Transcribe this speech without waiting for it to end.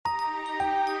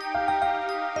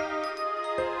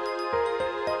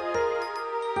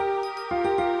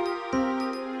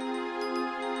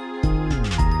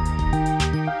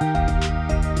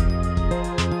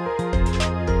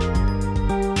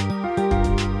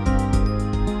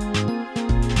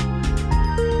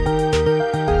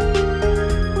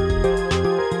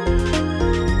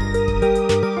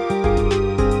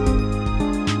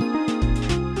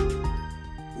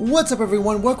What's up,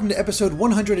 everyone? Welcome to episode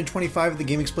 125 of the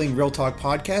GameXplain Real Talk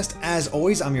podcast. As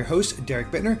always, I'm your host,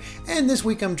 Derek Bittner, and this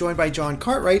week I'm joined by John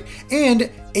Cartwright, and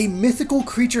a mythical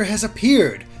creature has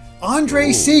appeared. Andre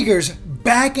Seegers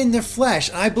back in the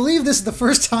flesh. I believe this is the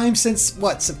first time since,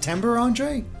 what, September,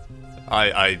 Andre?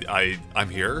 I'm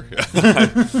here.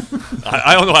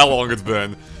 I don't know how long it's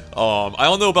been. I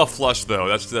don't know about Flush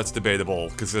though. That's debatable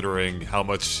considering how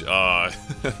much how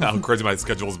crazy my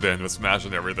schedule's been with Smash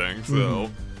and everything.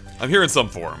 So I'm here in some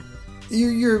form.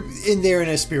 You're in there in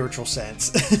a spiritual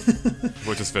sense,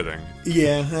 which is fitting.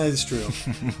 Yeah, that is true.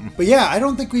 But yeah, I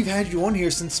don't think we've had you on here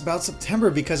since about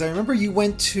September because I remember you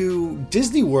went to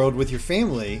Disney World with your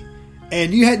family,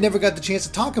 and you had never got the chance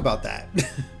to talk about that.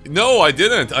 No, I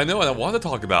didn't. I know, and I wanted to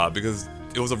talk about it because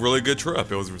it was a really good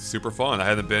trip. It was super fun. I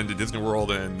hadn't been to Disney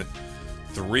World in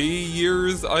 3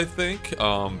 years, I think.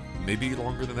 Maybe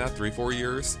longer than that, 3-4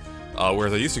 years.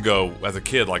 Whereas I used to go as a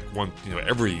kid, like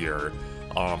every year.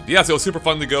 Yeah, so it was super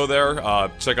fun to go there.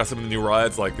 Check out some of the new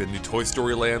rides, like the new Toy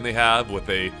Story Land they have with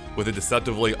a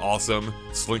deceptively awesome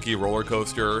Slinky roller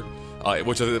coaster.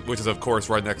 Which is of course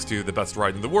right next to the best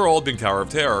ride in the world, being Tower of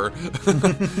Terror.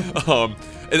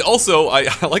 And also, I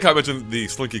like how I mentioned the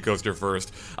Slinky coaster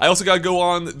first. I also got to go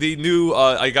on the new.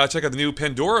 I got to check out the new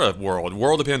Pandora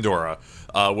World of Pandora,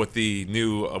 with the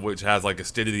new, which has like a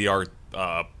state-of-the-art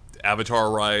Avatar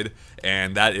ride,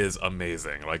 and that is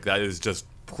amazing. Like that is just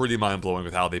pretty mind-blowing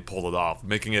with how they pulled it off,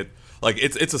 making it like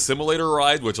it's a simulator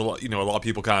ride, which a lot of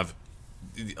people kind of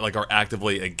like are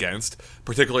actively against,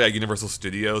 particularly at Universal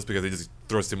Studios because they just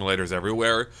throw simulators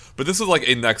everywhere. But this is like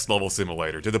a next level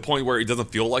simulator to the point where it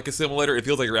doesn't feel like a simulator. It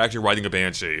feels like you're actually riding a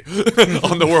Banshee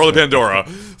on the World of Pandora.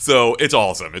 So it's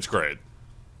awesome. It's great.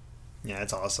 Yeah,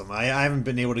 it's awesome. I haven't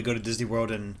been able to go to Disney World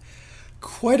in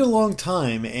quite a long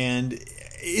time, and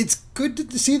it's good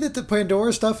to see that the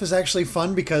Pandora stuff is actually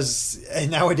fun because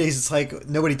nowadays it's like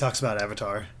nobody talks about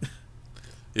Avatar.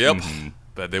 Yep.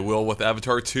 Bet they will with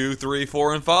Avatar 2, 3,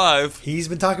 4, and 5. He's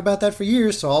been talking about that for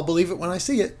years, so I'll believe it when I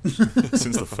see it.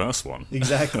 Since the first one.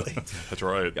 Exactly. That's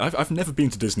right. I've never been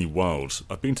to Disney World.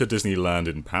 I've been to Disneyland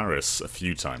in Paris a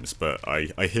few times, but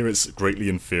I hear it's greatly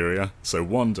inferior, so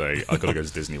one day I've got to go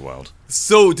to Disney World.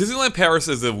 So Disneyland Paris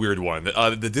is a weird one.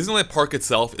 The Disneyland park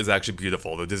itself is actually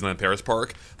beautiful. The Disneyland Paris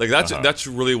park, like that's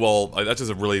really well. That's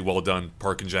just a really well done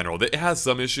park in general. It has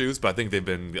some issues, but I think they've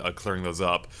been clearing those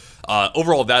up.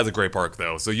 Overall, that is a great park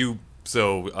though. So you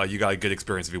got a good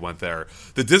experience if you went there.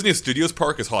 The Disney Studios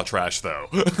park is hot trash though.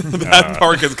 That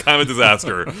park is kind of a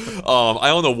disaster. I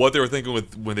don't know what they were thinking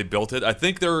when they built it. I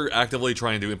think they're actively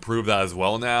trying to improve that as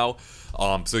well now.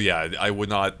 So yeah, I would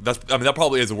not. That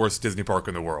probably is the worst Disney park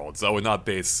in the world. So I would not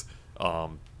base, I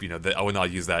would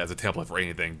not use that as a template for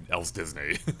anything else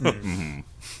Disney.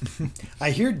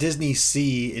 I hear Disney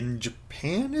Sea in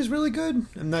Japan is really good.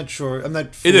 I'm not sure. I'm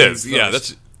not. It is. Yeah,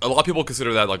 that's. A lot of people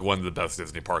consider that like one of the best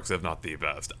Disney parks, if not the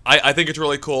best. I think it's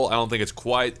really cool. I don't think it's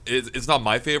quite... It's not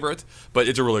my favorite, but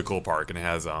it's a really cool park, and it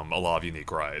has a lot of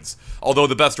unique rides. Although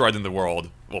the best ride in the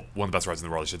world... Well, one of the best rides in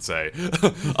the world, I should say.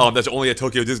 That's only at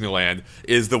Tokyo Disneyland,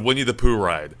 is the Winnie the Pooh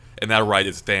ride. And that ride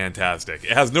is fantastic.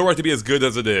 It has no right to be as good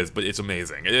as it is, but it's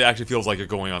amazing. It actually feels like you're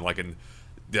going on like an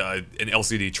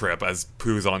LCD trip as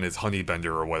Pooh's on his honey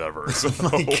bender or whatever. So.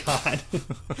 Oh my god.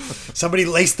 Somebody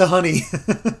laced the honey.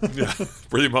 Yeah,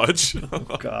 pretty much.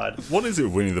 Oh god. What is it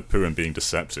with Winnie the Pooh and being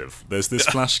deceptive? There's this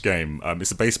Flash game,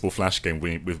 it's a baseball Flash game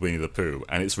with Winnie the Pooh,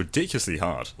 and it's ridiculously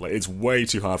hard. Like, it's way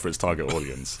too hard for its target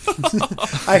audience.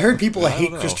 I heard people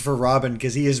hate Christopher Robin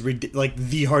because he is like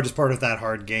the hardest part of that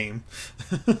hard game.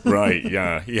 Right,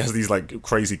 yeah. He has these like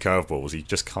crazy curveballs, you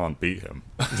just can't beat him.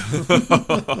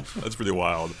 That's pretty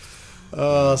wild.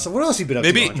 So what else have you been up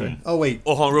to, Andre? Oh, wait.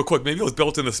 Oh, hold on real quick. Maybe it was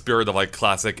built in the spirit of, like,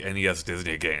 classic NES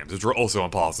Disney games, which were also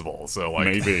impossible. So, like...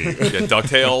 Maybe. Yeah,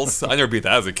 DuckTales. I never beat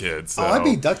that as a kid, so... Oh, I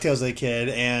beat DuckTales as a kid,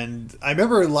 and I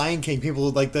remember Lion King,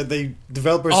 people, like, the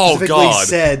developers specifically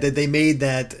said that they made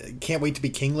that Can't Wait to Be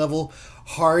King level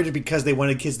hard because they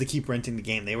wanted kids to keep renting the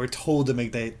game. They were told to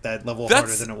make that level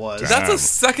harder than it was. That's a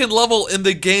second level in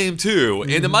the game too,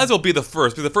 and it might as well be the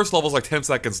first, because the first level is like 10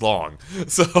 seconds long.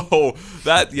 So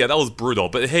that was brutal.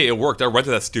 But hey, it worked. I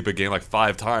rented that stupid game like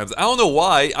 5 times. I don't know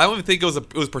why. I don't even think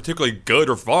it was particularly good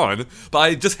or fun, but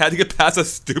I just had to get past a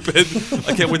stupid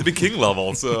I Can't Wait to Be King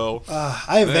level. So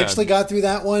I eventually got through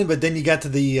that one, but then you got to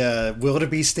the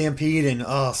Wildebeest Stampede,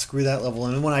 and screw that level.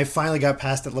 And when I finally got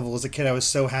past that level as a kid, I was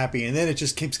so happy. And then it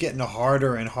just keeps getting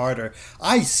harder and harder.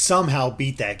 I somehow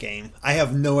beat that game. I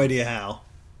have no idea how.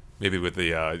 Maybe with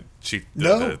the cheat,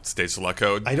 No. the stage select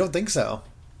code. I don't think so.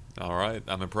 All right,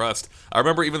 I'm impressed. I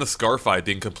remember even the Scar fight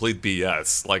being complete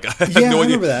BS. Like, I had Yeah, no I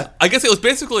idea. remember that. I guess it was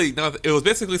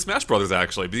basically Smash Brothers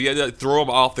actually, but you had to throw him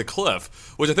off the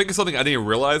cliff, which I think is something I didn't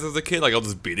realize as a kid. Like, I was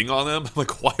just beating on him. I'm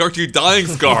like, why aren't you dying,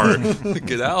 Scar?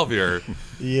 Get out of here.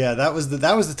 Yeah, that was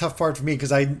the tough part for me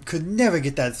because I could never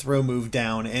get that throw move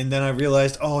down, and then I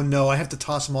realized, oh no, I have to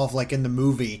toss him off like in the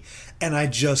movie, and I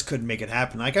just couldn't make it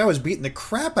happen. Like I was beating the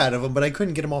crap out of him, but I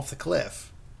couldn't get him off the cliff.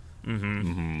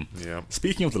 Yeah.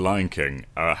 Speaking of The Lion King,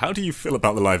 how do you feel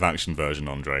about the live-action version,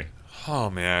 Andre?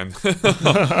 Oh man,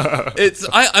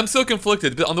 I'm so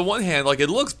conflicted. But on the one hand, like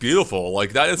it looks beautiful.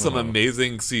 Like that is some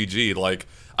amazing CG. Like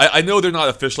I know they're not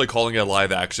officially calling it a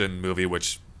live action movie,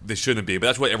 which they shouldn't be, but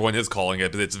that's what everyone is calling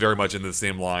it. But it's very much in the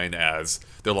same line as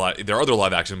their other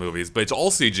live action movies. But it's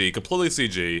all CG, completely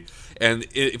CG, and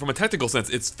from a technical sense,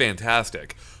 it's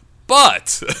fantastic.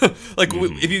 But, like,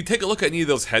 if you take a look at any of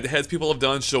those head-to-heads people have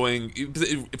done showing,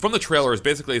 from the trailer, it's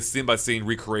basically a scene-by-scene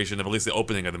recreation of at least the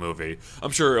opening of the movie.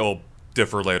 I'm sure it'll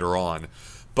differ later on.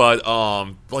 But,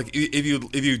 like, if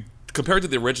you compare it to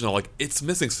the original, like, it's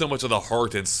missing so much of the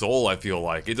heart and soul, I feel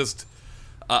like. It just,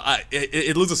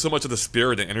 it loses so much of the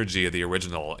spirit and energy of the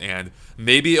original. And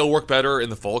maybe it'll work better in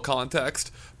the full context.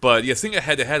 But, yeah, seeing it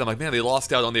head-to-head, I'm like, man, they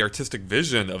lost out on the artistic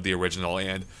vision of the original,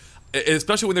 and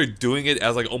especially when they're doing it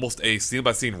as like almost a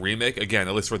scene-by-scene remake, again,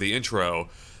 at least for the intro.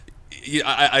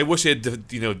 I wish they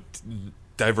had,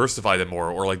 diversified it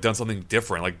more or like done something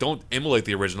different. Like, don't emulate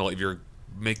the original if you're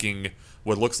making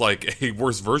what looks like a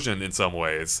worse version in some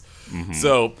ways.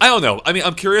 So I don't know. I mean,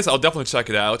 I'm curious. I'll definitely check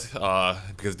it out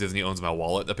because Disney owns my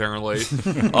wallet apparently.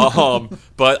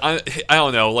 But I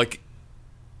don't know. Like,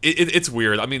 it's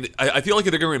weird. I mean, I feel like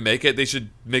if they're going to remake it, they should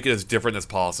make it as different as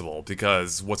possible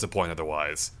because what's the point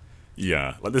otherwise?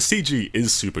 Yeah, like the CG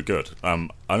is super good. I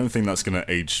don't think that's going to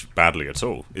age badly at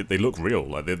all. They look real,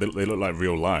 like they look like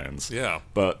real lions. Yeah.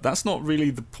 But that's not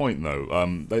really the point,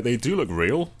 though. They do look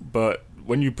real, but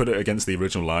when you put it against the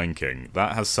original Lion King,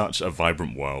 that has such a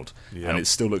vibrant world, and it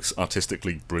still looks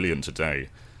artistically brilliant today.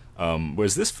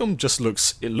 Whereas this film just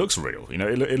looks real.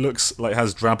 It looks like it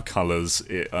has drab colors.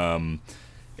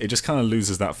 It just kind of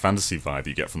loses that fantasy vibe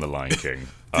you get from the Lion King.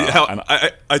 And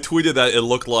I tweeted that it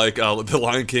looked like the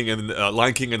Lion King and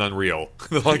Unreal.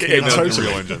 The Lion King and totally.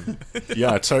 Unreal Engine.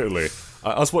 Yeah, totally.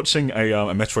 I was watching a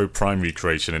Metroid Prime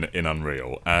recreation in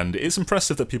Unreal, and it's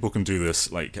impressive that people can do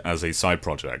this like as a side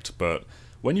project. But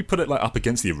when you put it like up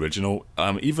against the original,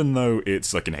 even though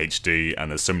it's like in HD and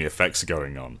there's so many effects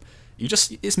going on,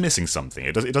 it's missing something.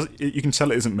 You can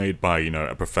tell it isn't made by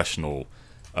a professional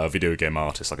video game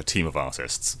artist, like a team of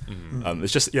artists.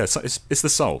 It's just it's the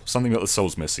soul, something that the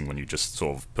soul's missing when you just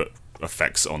sort of put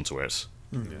effects onto it.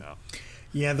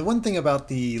 Yeah, the one thing about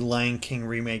the Lion King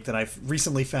remake that I've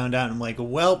recently found out, I'm like,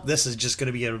 well, this is just going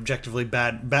to be an objectively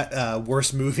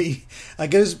worse movie.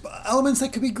 There's elements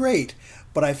that could be great,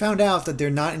 but I found out that they're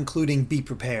not including Be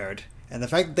Prepared. And the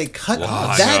fact that they cut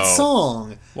that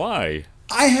song... Why?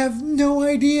 I have no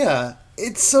idea.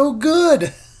 It's so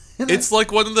good. It's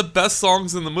like one of the best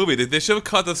songs in the movie. They should have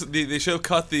cut this. They should have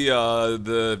cut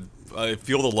the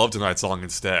 "Feel the Love Tonight" song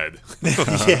instead.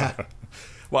 Yeah.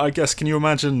 Well, I guess, can you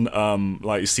imagine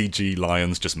like CG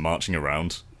lions just marching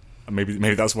around?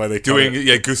 Maybe that's why they doing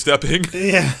goose stepping.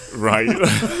 Yeah. Right.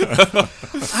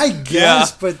 I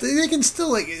guess, but they can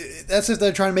still that's if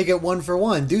they're trying to make it one for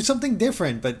one. Do something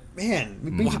different, but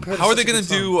man, how are they going to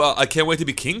do I Can't Wait to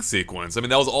Be King sequence? I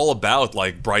mean, that was all about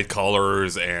like bright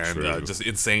colors and just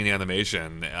insane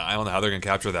animation. I don't know how they're going to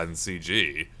capture that in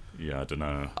CG. Yeah, I don't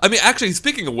know. I mean, actually,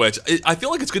 speaking of which, I feel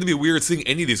like it's going to be weird seeing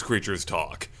any of these creatures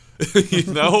talk. Like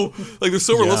they're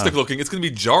so realistic looking, it's going to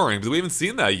be jarring because we haven't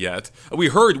seen that yet. We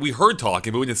heard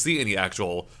talking, but we didn't see any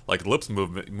actual like lips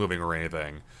moving or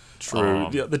anything. True.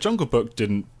 The Jungle Book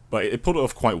didn't, but it pulled it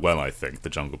off quite well, I think. The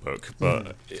Jungle Book,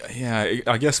 but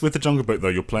I guess with the Jungle Book though,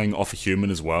 you're playing off a human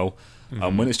as well.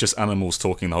 When it's just animals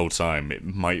talking the whole time, it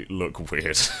might look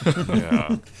weird.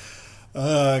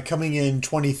 Coming in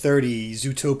 2030,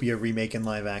 Zootopia remake in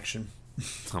live action.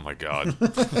 Oh my god.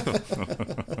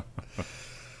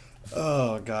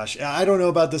 Oh gosh, I don't know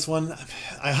about this one.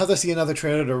 I have to see another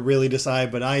trailer to really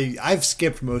decide. But I've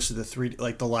skipped most of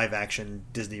the live action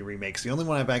Disney remakes. The only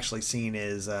one I've actually seen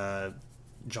is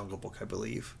Jungle Book, I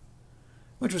believe,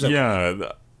 which was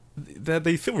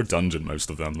they feel redundant, most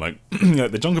of them. Like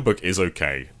the Jungle Book is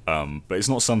okay, but it's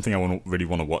not something I really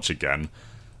want to watch again.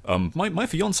 My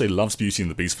fiance loves Beauty and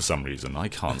the Beast for some reason. I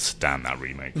can't stand that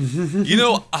remake.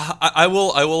 I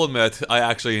will admit I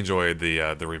actually enjoyed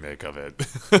the remake of it.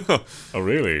 Oh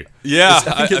really? Yeah,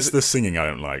 I think it's the singing I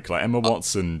don't like. Like Emma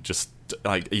Watson just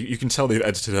like you can tell they've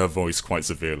edited her voice quite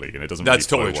severely, and it doesn't.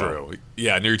 That's really totally flow well. true.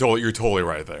 Yeah, no, you're totally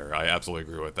right there. I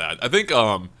absolutely agree with that. I think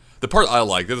the part I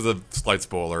like, this is a slight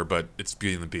spoiler, but it's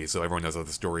Beauty and the Beast, so everyone knows how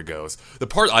the story goes. The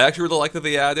part I actually really like that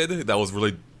they added, that was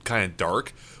really kind of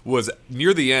dark, was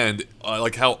near the end,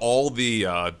 like how all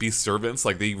the Beast servants,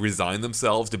 like they resign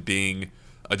themselves to being.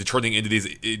 To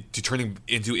turning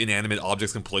into inanimate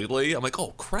objects completely. I'm like,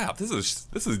 oh crap, this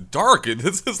is dark.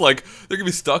 This is like they're gonna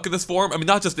be stuck in this form. I mean,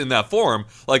 not just in that form.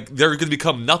 Like they're gonna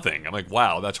become nothing. I'm like,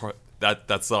 wow,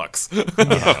 that sucks.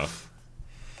 Yeah.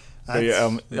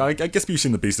 I guess Beauty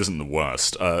and the Beast isn't the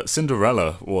worst.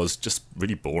 Cinderella was just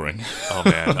really boring. Oh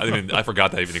man, I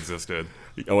forgot that even existed.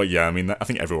 Oh yeah, I mean, I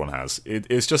think everyone has. It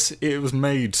was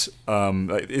made.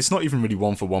 It's not even really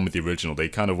one for one with the original. They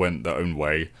kind of went their own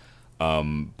way.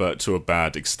 But to a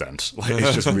bad extent. Like,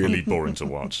 it's just really boring to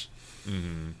watch.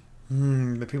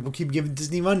 But people keep giving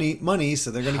Disney money, so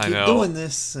they're going to keep doing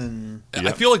this. And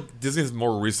I feel like Disney's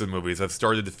more recent movies have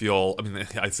started to feel. I mean,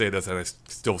 I say this and I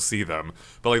still see them,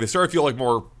 but like they start to feel like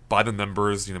more by the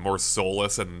numbers, more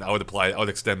soulless. And I would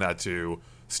extend that to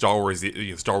Star Wars,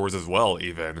 Star Wars as well,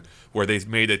 even where they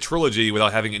made a trilogy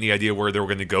without having any idea where they were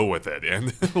going to go with it,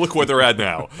 and look where they're at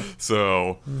now.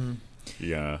 So,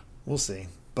 yeah, we'll see.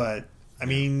 But, I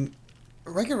mean,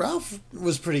 Wreck-It Ralph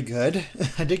was pretty good.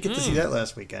 I did get to see that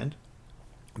last weekend.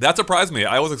 That surprised me.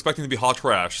 I was expecting it to be hot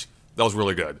trash. That was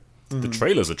really good. The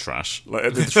trailers are trash.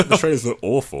 Like, the trailers are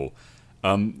awful.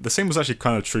 The same was actually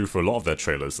kind of true for a lot of their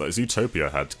trailers. Like,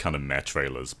 Zootopia had kind of meh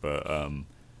trailers, but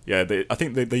yeah, I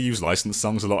think they use licensed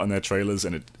songs a lot in their trailers,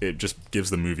 and it just gives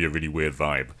the movie a really weird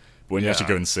vibe. But when you actually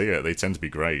go and see it, they tend to be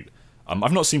great.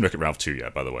 I've not seen Wreck-It Ralph 2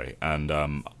 yet, by the way, and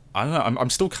I don't know. I'm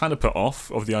still kind of put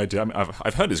off of the idea. I mean,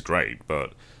 I've heard it's great,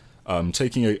 but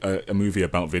taking a movie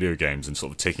about video games and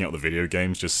sort of taking out the video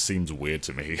games just seems weird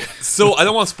to me. So I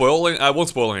don't want to spoil. I won't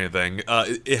spoil anything.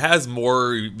 It has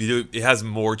more. It has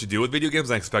more to do with video games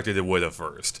than I expected it would at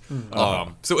first.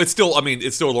 So it's still. I mean,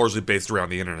 it's still largely based around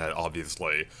the internet,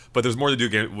 obviously. But there's more to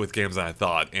do with games than I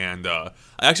thought. And I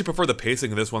actually prefer the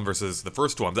pacing of this one versus the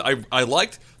first one. I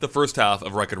liked the first half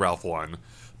of Wreck-It Ralph 1.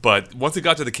 But once it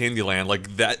got to the Candyland,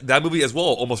 like that movie as well,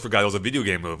 almost forgot it was a video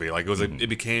game movie. Like it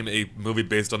became a movie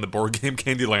based on the board game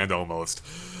Candyland almost.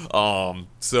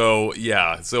 So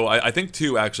yeah, so I think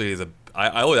 2 actually is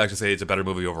I would actually say it's a better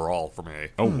movie overall for me.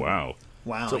 Oh wow.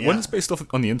 Wow. So when it's based off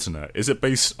on the internet, is it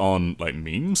based on like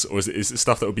memes, or is it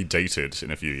stuff that would be dated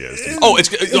in a few years? It's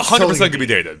 100% totally going to be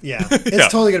dated. Yeah,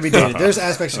 it's totally going to be dated. There's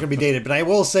aspects that are going to be dated, but I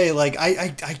will say, like,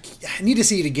 I need to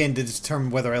see it again to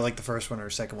determine whether I like the first one or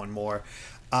the second one more.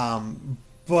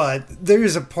 But there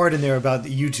is a part in there about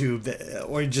YouTube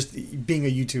or just being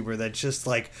a YouTuber that's just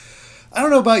like, I don't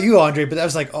know about you, Andre, but I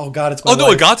was like, oh god, it's my no,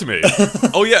 life. it got to me.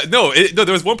 Oh yeah, no,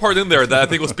 there was one part in there that I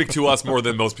think will speak to us more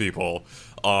than most people.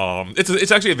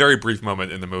 It's actually a very brief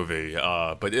moment in the movie,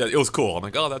 but it was cool. I'm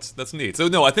like, oh, that's neat. So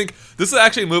no, I think this is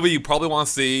actually a movie you probably want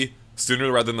to see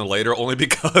sooner rather than later, only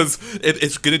because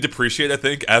it's going to depreciate, I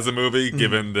think, as a movie,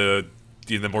 given the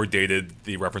more dated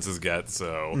the references get.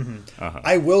 So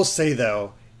I will say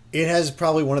though, it has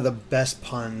probably one of the best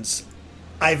puns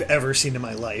I've ever seen in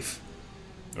my life.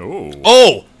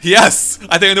 Oh yes,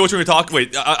 I think I know what you're going to talk.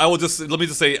 Wait, I will just let me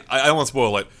just say I don't want to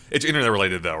spoil it. It's internet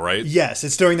related though, right? Yes,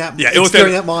 it's during that. Yeah, it was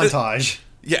during that montage.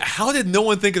 Yeah, how did no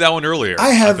one think of that one earlier? I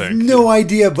have no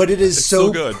idea, but it is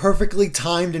so good. Perfectly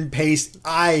timed and paced.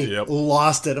 I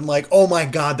lost it. I'm like, oh my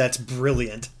god, that's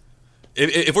brilliant.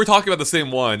 If we're talking about the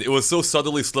same one, it was so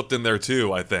subtly slipped in there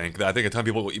too. I think a ton of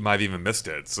people might have even missed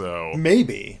it. So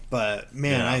maybe, but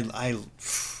man, yeah.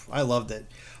 I loved it.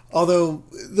 Although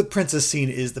the princess scene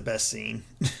is the best scene.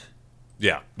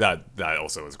 Yeah, that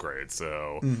also is great.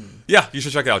 So yeah, you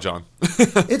should check it out, John.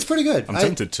 It's pretty good. I'm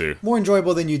tempted to. More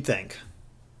enjoyable than you'd think.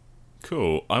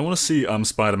 Cool. I want to see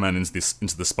Spider-Man into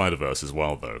the Spider-Verse as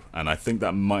well, though, and I think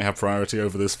that might have priority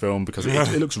over this film because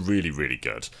it looks really, really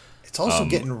good. It's also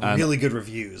getting really good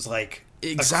reviews, like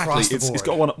exactly. Across the board. It's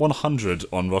got 100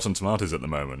 on Rotten Tomatoes at the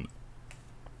moment.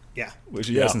 Yeah, which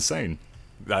is insane.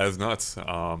 That is nuts.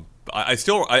 I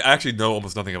actually know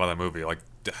almost nothing about that movie. Like,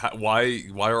 why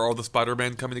are all the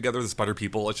Spider-Man coming together? The Spider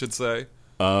People, I should say.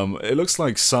 It looks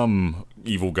like some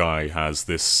evil guy has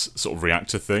this sort of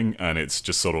reactor thing, and it's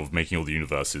just sort of making all the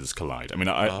universes collide. I mean,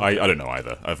 I don't know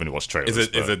either. I've only watched trailers.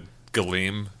 Is it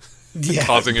Galeem? Yeah,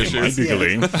 causing issues. It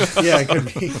might be yeah, it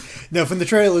could be. No, from the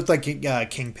trailer, it looked like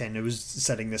Kingpin. It was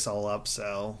setting this all up.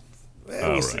 So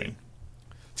we'll see.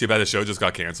 Too bad the show just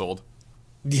got canceled.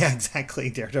 Yeah, exactly.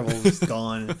 Daredevil is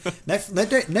gone.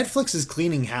 Netflix is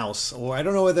cleaning house, or I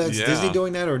don't know whether it's Disney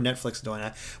doing that or Netflix doing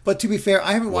that. But to be fair,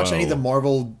 I haven't watched any of the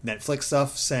Marvel Netflix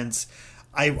stuff since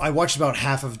I watched about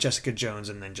half of Jessica Jones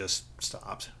and then just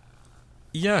stopped.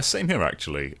 Yeah, same here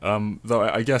actually. Though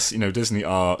I guess Disney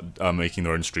are making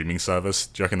their own streaming service.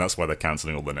 Do you reckon that's why they're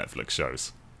cancelling all the Netflix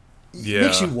shows? Yeah,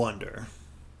 Makes you wonder.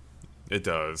 it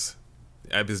does.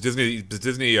 Because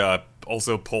Disney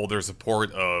also pulled their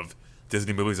support of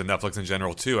Disney movies and Netflix in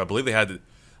general too. I believe they had.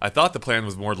 I thought the plan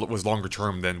was longer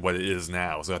term than what it is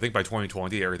now. So I think by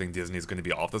 2020, everything Disney is going to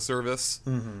be off the service.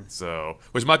 Mm-hmm. So,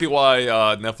 which might be why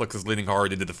Netflix is leaning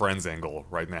hard into the Friends angle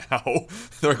right now.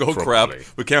 They're like, oh crap,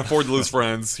 we can't afford to lose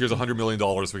Friends. Here's $100 million.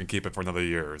 We can keep it for another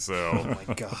year. So, oh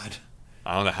my god,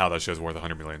 I don't know how that show's worth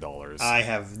 $100 million. I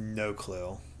have no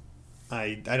clue.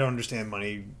 I don't understand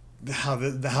money. How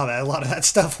a lot of that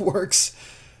stuff works.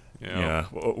 Yeah.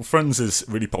 Well, Friends is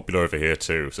really popular over here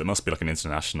too, so it must be like an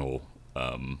international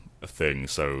thing.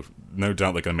 So no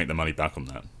doubt they're going to make the money back on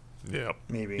that. Yeah,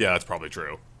 maybe. Yeah, that's probably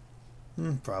true.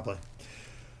 Probably.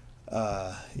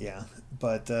 Yeah,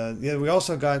 but we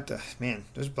also got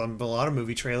there's been a lot of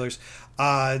movie trailers.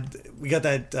 We got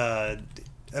that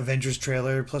Avengers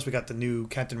trailer, plus we got the new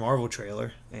Captain Marvel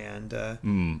trailer,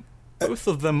 and both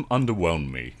of them underwhelmed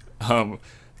me.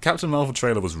 Captain Marvel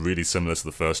trailer was really similar to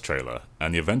the first trailer,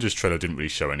 and the Avengers trailer didn't really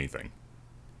show anything.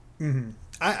 Mm-hmm.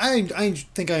 I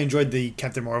think I enjoyed the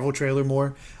Captain Marvel trailer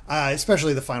more,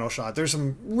 especially the final shot. There's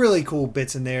some really cool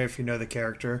bits in there if you know the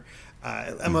character.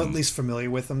 I'm at least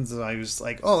familiar with them, so I was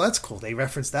like, oh, that's cool. They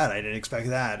referenced that. I didn't expect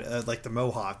that. Like the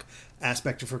Mohawk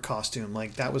aspect of her costume,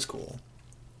 like that was cool.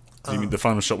 You mean the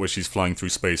final shot where she's flying through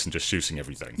space and just shooting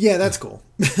everything? Yeah, that's cool.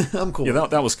 I'm cool. Yeah,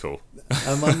 that was cool.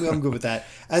 I'm good with that.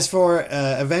 As for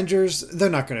Avengers, they're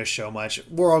not going to show much.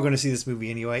 We're all going to see this movie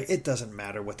anyway. It doesn't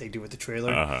matter what they do with the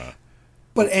trailer. Uh-huh.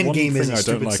 But Endgame is a stupid subtitle. One thing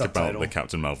I don't like subtitle. About the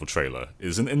Captain Marvel trailer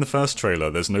is in the first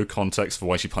trailer, there's no context for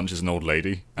why she punches an old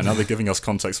lady, and now they're giving us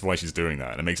context for why she's doing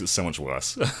that, and it makes it so much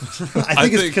worse. I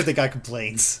think it's because the guy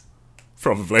complains.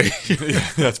 Probably. Yeah,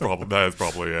 that is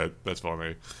probably it. That's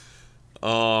funny.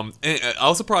 And I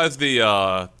was surprised the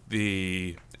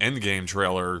Endgame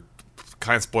trailer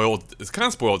kind of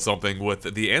spoiled something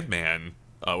with the Ant-Man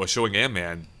was showing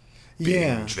Ant-Man.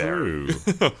 Yeah, true.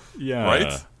 Yeah,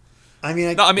 right. I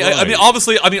mean,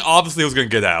 obviously, it was going to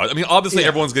get out. I mean, obviously,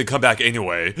 everyone's going to come back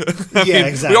anyway.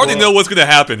 Exactly. We already know what's going to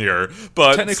happen here,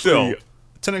 but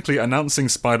technically, announcing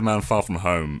Spider-Man: Far From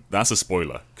Home, that's a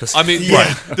spoiler.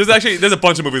 Right? There's a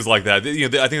bunch of movies like that. I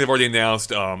think they've already announced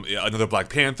another Black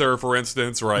Panther, for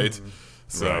instance, right?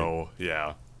 So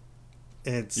yeah,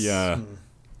 It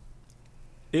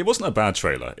wasn't a bad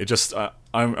trailer. It just I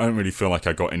don't really feel like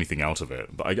I got anything out of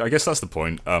it. But I guess that's the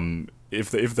point.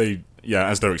 If they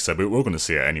as Derek said, we're all going to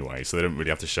see it anyway, so they don't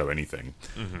really have to show anything.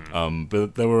 Mm-hmm.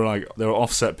 But there were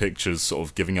offset pictures, sort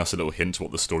of giving us a little hint to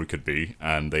what the story could be,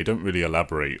 and they don't really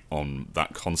elaborate on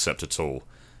that concept at all.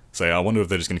 So I wonder if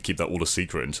they're just going to keep that all a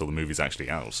secret until the movie's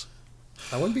actually out.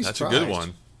 I wouldn't be surprised. That's a good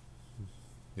one.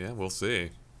 Yeah, we'll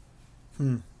see.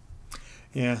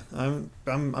 Yeah, I'm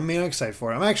excited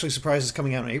for it. I'm actually surprised it's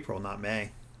coming out in April, not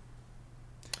May.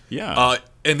 Yeah.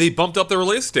 And they bumped up the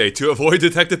release date to avoid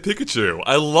Detective Pikachu.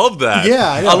 I love that. Yeah,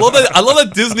 I know. I love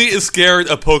that Disney is scared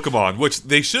of Pokemon, which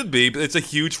they should be, but it's a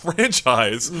huge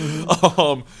franchise.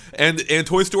 Mm-hmm. And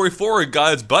Toy Story 4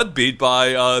 got its butt beat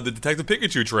by the Detective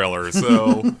Pikachu trailer.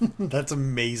 So that's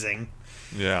amazing.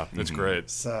 Yeah, it's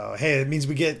great. So hey, it means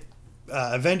we get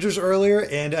Avengers earlier,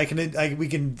 and we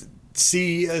can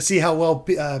see how well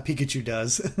Pikachu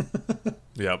does.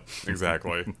 Yep,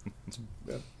 exactly. It's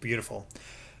beautiful.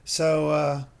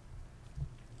 So,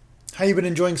 how you been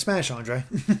enjoying Smash, Andre?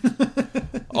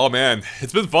 Oh man,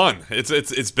 it's been fun.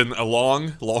 It's been a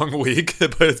long week,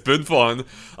 but it's been fun.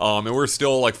 And we're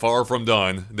still far from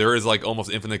done. There is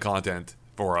almost infinite content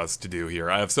for us to do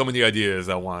here. I have so many ideas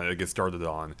I want to get started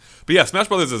on. But yeah, Smash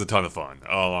Brothers is a ton of fun.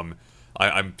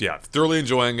 I'm thoroughly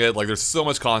enjoying it. There's so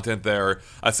much content there.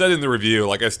 I said in the review,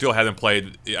 I still hadn't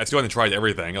tried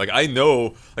everything. I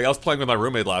know, I was playing with my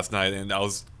roommate last night, and I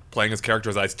was playing as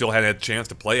characters I still hadn't had a chance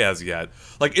to play as yet.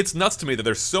 It's nuts to me that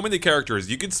there's so many characters.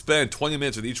 You could spend 20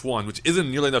 minutes with each one, which isn't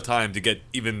nearly enough time to get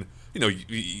even,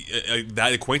 that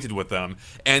acquainted with them,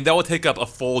 and that would take up a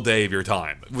full day of your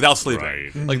time without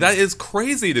sleeping. Right. That is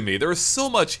crazy to me. There is so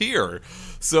much here.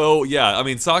 So yeah, I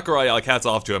mean, Sakurai, hats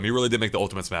off to him. He really did make the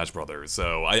Ultimate Smash Brothers.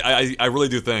 So I really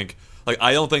do think,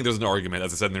 I don't think there's an argument,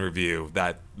 as I said in the review,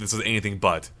 that this is anything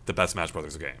but the best Smash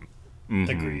Brothers game. Mm-hmm.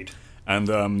 Agreed. And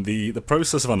the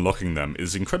process of unlocking them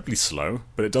is incredibly slow,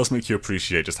 but it does make you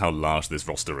appreciate just how large this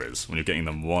roster is when you're getting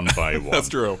them one by one. That's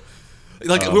true.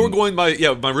 Like we were going by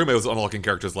my roommate was unlocking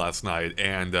characters last night,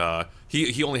 and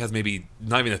he only has maybe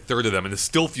not even a third of them, and it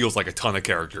still feels like a ton of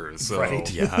characters. So.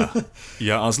 Right. Yeah.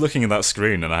 I was looking at that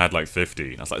screen and I had like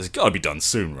 50. I was like, it's got to be done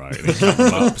soon, right? And then count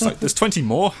them up. It's like, there's 20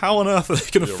 more. How on earth are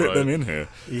they going to fit them in here?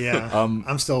 Yeah,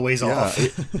 I'm still a ways off.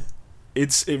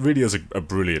 It really is a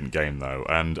brilliant game though,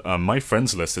 and my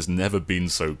friends list has never been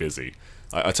so busy.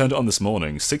 I turned it on this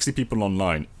morning, 60 people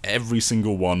online, every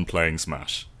single one playing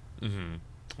Smash.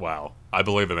 Wow, I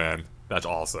believe it, man. That's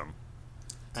awesome.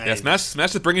 Yeah,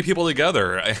 Smash is bringing people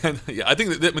together, and I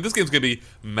think this game's gonna be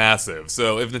massive.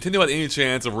 So if Nintendo had any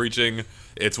chance of reaching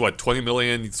its 20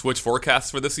 million Switch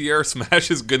forecast for this year,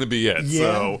 Smash is gonna be it.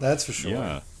 Yeah, so, that's for sure.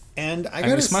 Yeah. And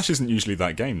Smash isn't usually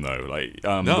that game though. Like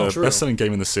No, the true. best-selling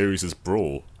game in the series is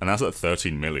Brawl, and that's at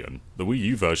 13 million. The Wii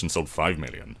U version sold 5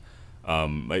 million.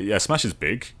 Yeah, Smash is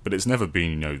big, but it's never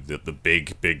been the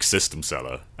big system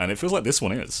seller, and it feels like this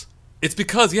one is. It's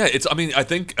because, I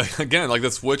think, again, like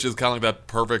the Switch is kind of like that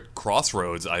perfect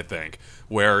crossroads, I think,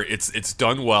 where it's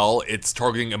done well, it's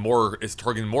targeting more of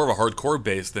a hardcore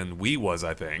base than Wii was,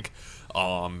 I think.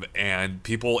 And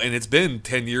it's been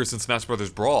 10 years since Smash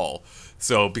Bros. Brawl.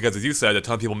 So, because as you said, a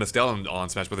ton of people missed out on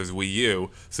Smash Bros. Wii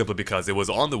U simply because it was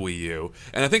on the Wii U.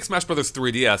 And I think Smash Bros.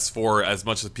 3DS, for as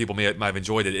much as people might have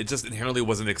enjoyed it, it just inherently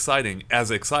wasn't as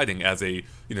exciting as a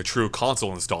true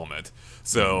console installment.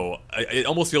 So, it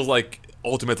almost feels like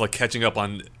Ultimate's like catching up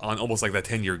on almost like that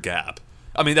 10-year gap.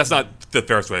 I mean, that's not the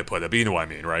fairest way to put it, but you know what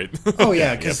I mean, right? Oh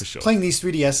yeah, because for sure. playing these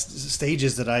 3DS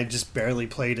stages that I just barely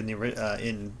played in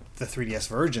the 3DS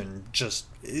version,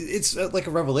 it's like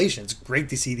a revelation. It's great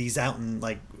to see these out and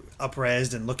like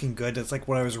up-resed and looking good. It's like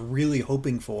what I was really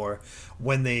hoping for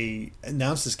when they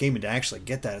announced this game, and to actually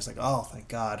get that, it's like, oh, thank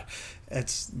God.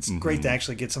 It's great to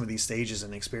actually get some of these stages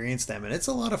and experience them, and it's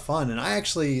a lot of fun. And I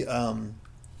actually,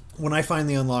 when I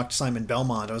finally unlocked Simon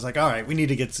Belmont, I was like, all right, we need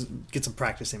to get some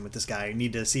practice in with this guy. We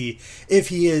need to see if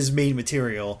he is main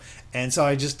material. And so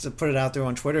I just put it out there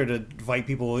on Twitter to invite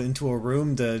people into a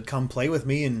room to come play with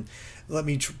me and let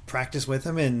me practice with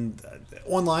him. And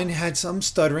online had some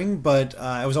stuttering, but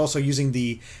I was also using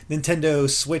the Nintendo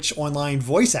Switch Online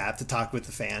voice app to talk with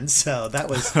the fans. So that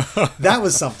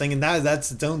was something, and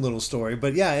that's its own little story.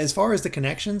 But yeah, as far as the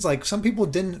connections, like some people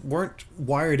weren't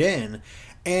wired in.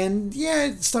 And yeah,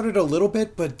 it started a little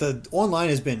bit, but the online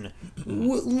has been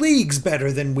leagues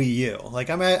better than Wii U.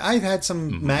 Like, I mean, I've had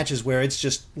some matches where it's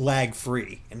just lag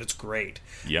free, and it's great.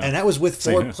 Yeah. And that was with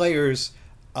Same 4 here. players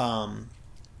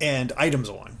and items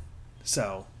on.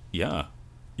 So Yeah.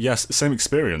 Yes, same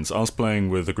experience. I was playing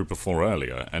with a group of 4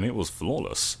 earlier, and it was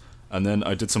flawless. And then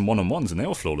I did some one-on-ones, and they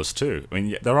were flawless too. I mean,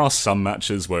 yeah, there are some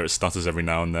matches where it stutters every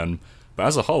now and then, but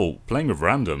as a whole, playing with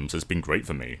randoms has been great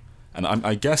for me. And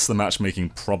I guess the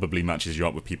matchmaking probably matches you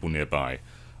up with people nearby.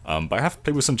 But I have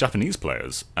played with some Japanese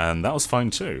players, and that was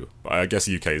fine too. But I guess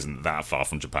the UK isn't that far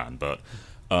from Japan, but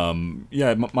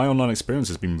yeah, my online experience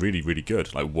has been really, really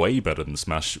good. Like, way better than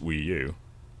Smash Wii U.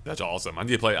 That's awesome. I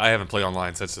need to play. I haven't played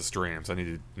online since the stream, so I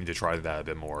need to try that a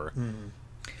bit more.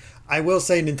 I will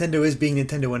say Nintendo is being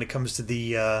Nintendo when it comes to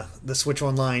the Switch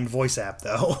Online voice app,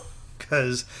 though,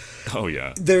 because Oh,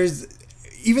 yeah.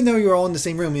 even though you're all in the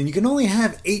same room, and you can only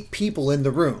have 8 people in the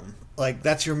room, like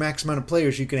that's your max amount of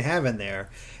players you can have in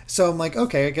there. So I'm like,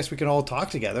 okay, I guess we can all talk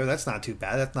together. That's not too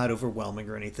bad. That's not overwhelming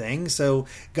or anything. So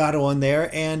got on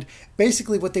there, and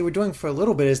basically what they were doing for a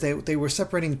little bit is they were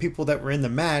separating the people that were in the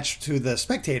match to the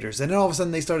spectators, and then all of a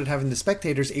sudden they started having the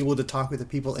spectators able to talk with the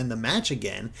people in the match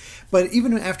again. But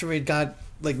even after we got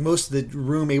like most of the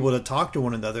room able to talk to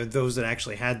one another, those that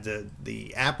actually had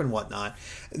the app and whatnot,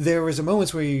 there was a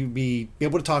moments where you'd be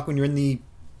able to talk when you're in the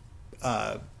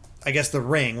I guess the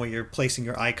ring where you're placing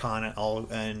your icon and all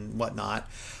and whatnot.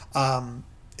 And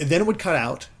then it would cut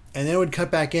out, and then it would cut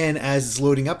back in as it's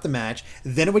loading up the match.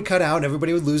 Then it would cut out, and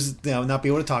everybody would not be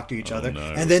able to talk to each other. No.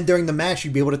 And then during the match,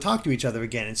 you'd be able to talk to each other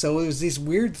again. And so it was this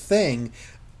weird thing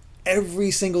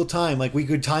every single time. Like, we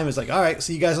could time it's like, all right,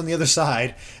 see you guys on the other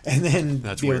side, and then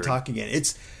That's be able weird. to talk again.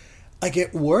 It's like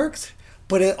it worked,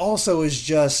 but it also is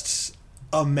just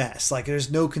a mess. Like, there's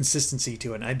no consistency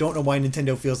to it. And I don't know why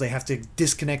Nintendo feels they have to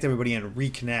disconnect everybody and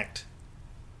reconnect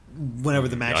whenever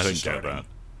the match I is don't starting. get that.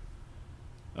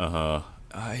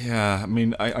 Yeah, I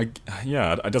mean,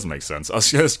 yeah, it doesn't make sense. I was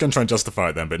just going to try and justify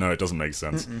it then, but no, it doesn't make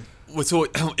sense. So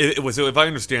if I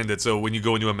understand it, so when you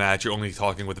go into a match, you're only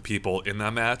talking with the people in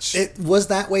that match. It was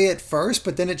that way at first,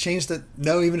 but then it changed that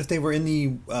no, even if they were in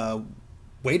the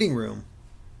waiting room,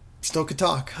 still could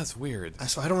talk. That's weird.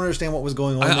 So I don't understand what was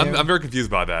going on I'm there. very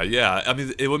confused by that. Yeah, I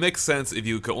mean, it would make sense if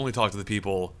you could only talk to the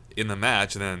people in the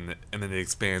match, and then it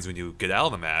expands when you get out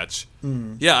of the match.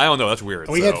 Yeah, I don't know. That's weird.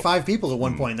 We had 5 people at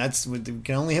one point. We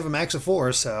can only have a max of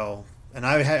 4, so. And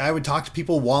I would talk to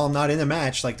people while I'm not in the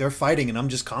match, like they're fighting, and I'm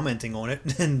just commenting on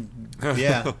it. And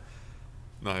yeah,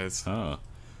 Nice.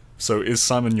 So is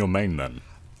Simon your main then?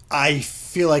 I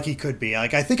feel like he could be.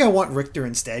 Like I think I want Richter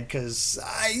instead because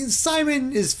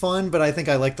Simon is fun, but I think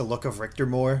I like the look of Richter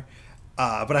more.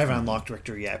 But I haven't unlocked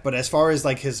Richter yet. But as far as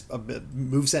like his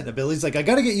moveset and abilities, like I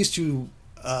got to get used to.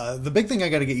 The big thing I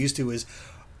got to get used to is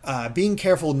being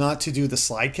careful not to do the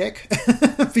slide kick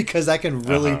because that can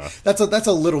really that's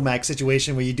a little max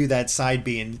situation where you do that side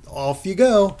B and off you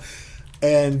go,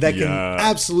 and that can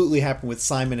absolutely happen with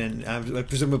Simon and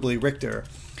presumably Richter.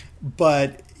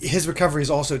 But his recovery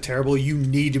is also terrible. You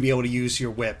need to be able to use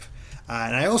your whip.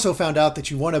 And I also found out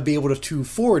that you want to be able to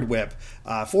forward whip,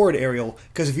 forward aerial,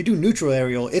 because if you do neutral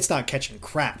aerial, it's not catching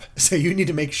crap. So you need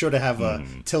to make sure to have a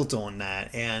tilt on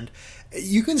that. And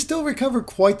you can still recover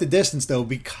quite the distance, though,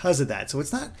 because of that. So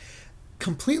it's not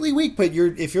completely weak, but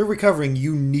if you're recovering,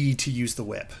 you need to use the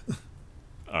whip.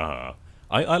 I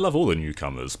love all the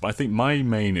newcomers, but I think my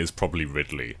main is probably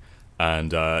Ridley.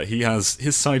 And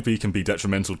his side B can be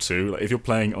detrimental too. Like if you're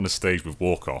playing on a stage with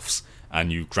walk-offs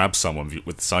and you grab someone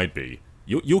with side B,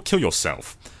 you'll kill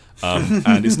yourself.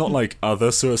 And it's not like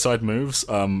other suicide moves.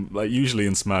 Like usually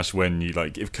in Smash, when you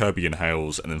if Kirby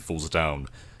inhales and then falls down,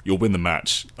 you'll win the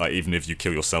match, even if you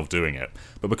kill yourself doing it.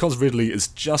 But because Ridley is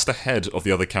just ahead of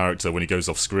the other character when he goes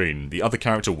off screen, the other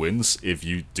character wins if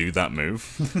you do that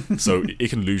move. So it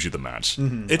can lose you the match.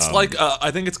 It's I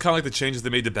think it's kind of like the changes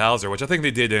they made to Bowser, which I think they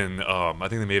did in, I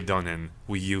think they may have done in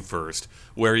Wii U first,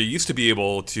 where you used to be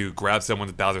able to grab someone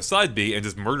with Bowser's side B and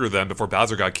just murder them before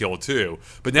Bowser got killed too.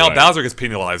 But now Bowser gets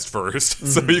penalized first,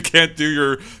 so you can't do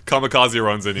your kamikaze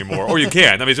runs anymore. Or you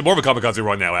can. I mean, it's more of a kamikaze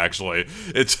run now, actually.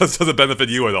 It just doesn't benefit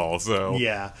you at all, so.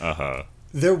 Yeah.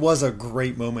 There was a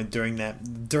great moment during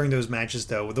those matches,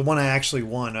 though. The one I actually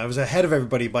won, I was ahead of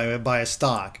everybody by a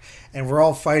stock, and we're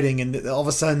all fighting, and all of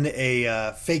a sudden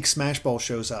a fake Smash Ball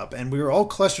shows up, and we were all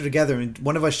clustered together, and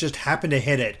one of us just happened to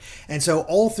hit it, and so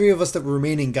all 3 of us that were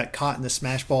remaining got caught in the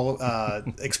Smash Ball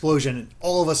explosion, and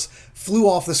all of us flew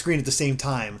off the screen at the same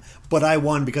time, but I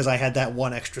won because I had that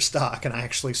one extra stock, and I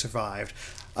actually survived.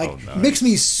 Nice. Makes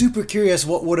me super curious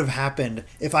what would have happened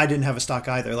if I didn't have a stock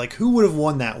either. Like, who would have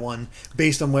won that one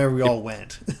based on where we all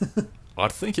went? I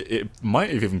think it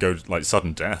might even go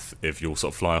sudden death if you'll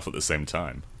sort of fly off at the same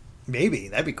time. Maybe.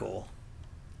 That'd be cool.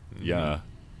 Yeah.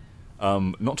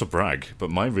 Not to brag, but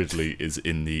my Ridley is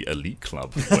in the Elite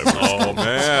Club. Oh,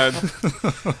 man.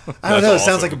 I don't know. It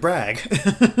sounds like a brag.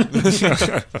 It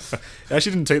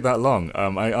actually didn't take that long.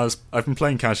 I've been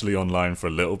playing casually online for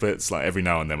a little bit. It's every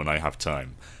now and then when I have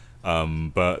time.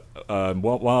 But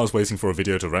while I was waiting for a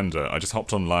video to render, I just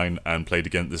hopped online and played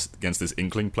against this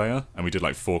Inkling player, and we did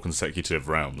 4 consecutive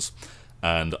rounds.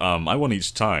 And I won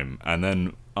each time. And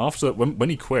then after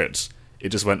when he quit, it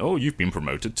just went, "Oh, you've been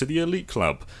promoted to the Elite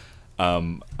Club."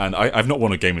 And I've not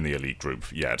won a game in the Elite group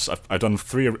yet. I've done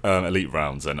 3 Elite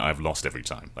rounds, and I've lost every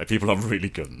time. People are really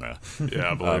good in there.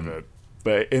 Yeah, I believe it.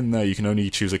 But in there, you can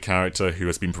only choose a character who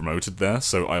has been promoted there.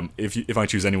 So if I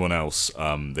choose anyone else,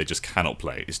 they just cannot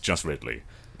play. It's just Ridley.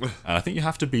 And I think you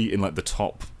have to be in the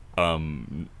top.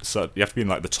 So you have to be in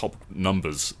the top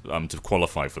numbers to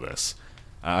qualify for this.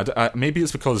 Maybe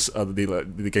it's because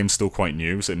the game's still quite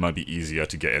new, so it might be easier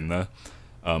to get in there.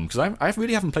 Because I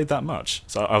really haven't played that much,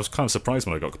 so I was kind of surprised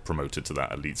when I got promoted to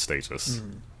that elite status.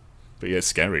 But yeah, it's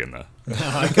scary in there.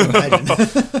 I can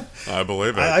imagine. I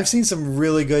believe it. I've seen some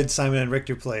really good Simon and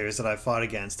Richter players that I've fought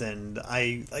against, and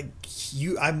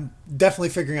I'm definitely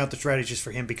figuring out the strategies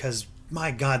for him because, my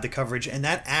God, the coverage, and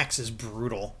that axe is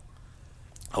brutal.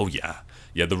 Oh yeah.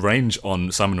 Yeah, the range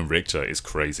on Simon and Richter is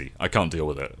crazy. I can't deal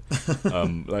with it.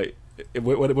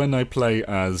 When I play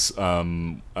as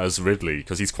Ridley,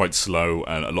 because he's quite slow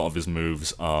and a lot of his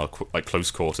moves are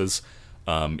close quarters,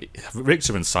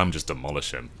 Richter and Simon just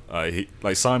demolish him.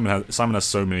 Simon has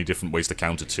so many different ways to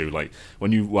counter too.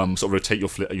 When you sort of rotate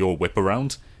your whip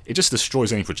around, it just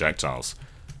destroys any projectiles.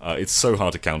 It's so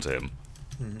hard to counter him.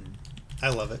 I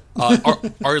love it.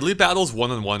 Are Elite Battles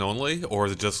 1-on-1 only, or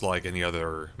is it just like any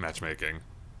other matchmaking?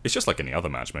 It's just like any other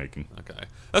matchmaking. Okay,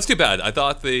 that's too bad. I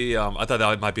thought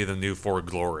that might be the new Forward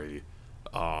Glory,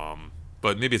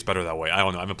 but maybe it's better that way. I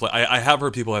don't know. I have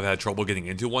heard people have had trouble getting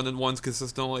into 1-on-1s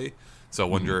consistently, so I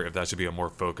wonder if that should be a more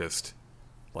focused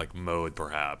mode,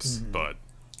 perhaps. But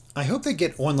I hope they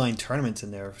get online tournaments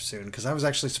in there soon, because I was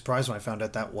actually surprised when I found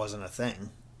out that wasn't a thing.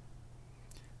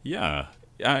 Yeah,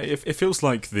 it feels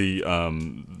like the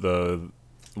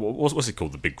what's it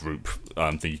called? The big group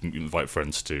thing you can invite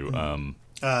friends to.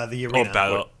 The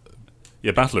arena.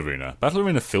 Yeah, Battle Arena. Battle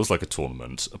Arena feels like a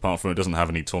tournament, apart from it doesn't have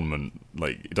any tournament,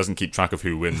 like, it doesn't keep track of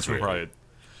who wins, really. Right.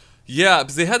 Yeah,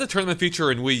 because they had the tournament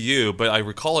feature in Wii U, but I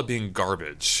recall it being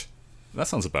garbage. That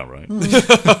sounds about right.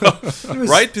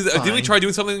 Right? Didn't we try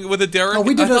doing something with it, Derek? Oh,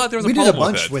 we did. I thought there was we a did a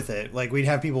problem bunch with it. Like we'd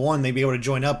have people on, they'd be able to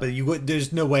join up, but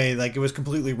there's no way. Like it was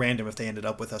completely random if they ended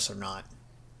up with us or not.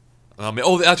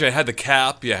 Actually, I had the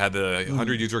cap. Yeah, I had the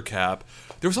 100-user cap.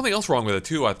 There was something else wrong with it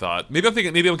too. I thought maybe I'm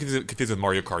confused with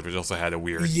Mario Kart, which also had a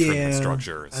weird tournament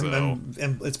structure. So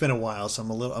and it's been a while, so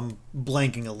I'm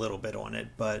blanking a little bit on it,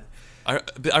 but. I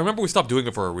remember we stopped doing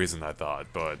it for a reason, I thought,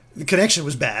 but... The connection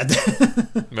was bad.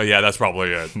 But yeah, that's probably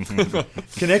it.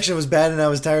 Connection was bad, and I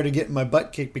was tired of getting my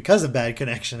butt kicked because of bad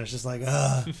connection. It's just like,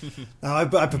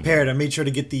 I prepared. I made sure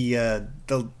to get the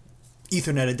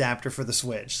Ethernet adapter for the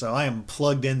Switch, so I am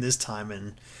plugged in this time,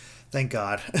 and thank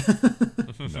God.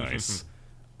 Nice.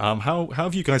 How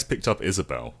have you guys picked up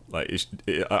Isabelle? Like,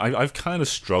 I've kind of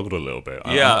struggled a little bit.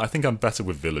 Yeah, I think I'm better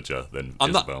with Villager than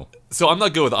Isabelle. I'm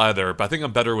not good with either, but I think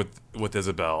I'm better with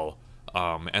Isabelle.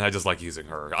 And I just like using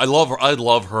her. I love her. I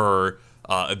love her.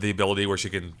 The ability where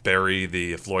she can bury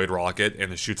the Floyd rocket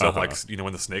and it shoots up like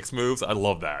when the snakes moves. I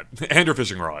love that. And her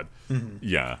fishing rod. Mm-hmm.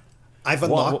 Yeah, I've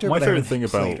unlocked her. My but favorite I thing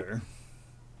about her.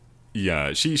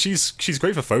 Yeah, she's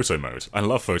great for photo mode. I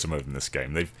love photo mode in this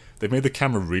game. They've made the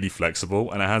camera really flexible,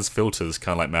 and it has filters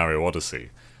kind of like Mario Odyssey.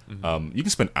 Mm-hmm. You can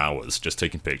spend hours just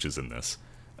taking pictures in this.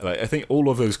 Like, I think all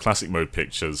of those classic mode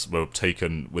pictures were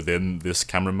taken within this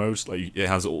camera mode. Like, it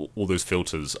has all those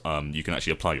filters you can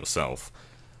actually apply yourself.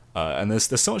 And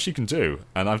there's so much you can do.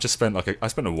 And I've just spent I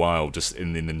spent a while just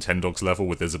in the Nintendogs level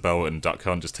with Isabelle and Duck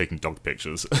Hunt just taking dog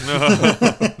pictures.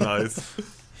 Nice.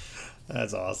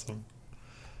 That's awesome.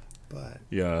 But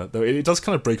yeah, though it does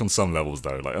kind of break on some levels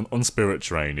though. Like on Spirit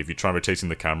Train, if you try rotating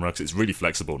the camera, because it's really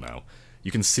flexible now,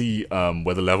 you can see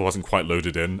where the level hasn't quite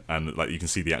loaded in, and like you can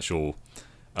see the actual.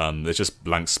 There's just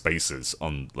blank spaces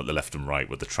on the left and right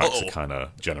where the tracks are kind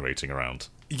of generating around.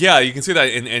 Yeah, you can see that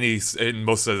in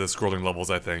most of the scrolling levels.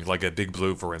 I think, like at Big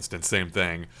Blue, for instance, same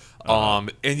thing.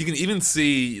 And you can even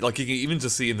see,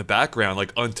 just see in the background,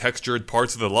 like untextured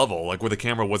parts of the level, like where the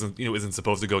camera isn't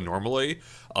supposed to go normally.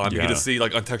 You can just see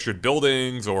like untextured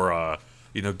buildings or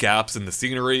gaps in the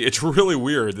scenery. It's really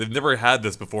weird. They've never had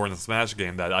this before in a Smash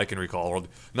game that I can recall, or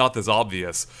not this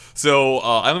obvious. So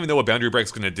I don't even know what Boundary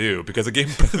Break's going to do, because the game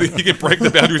you can break the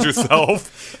boundaries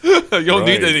yourself. You don't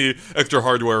need any extra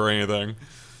hardware or anything.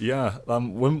 Yeah,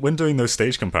 when doing those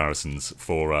stage comparisons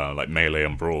for like Melee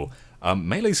and Brawl,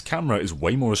 Melee's camera is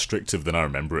way more restrictive than I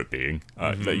remember it being.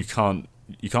 That you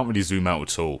can't really zoom out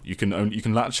at all. You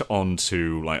can latch on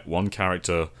to like one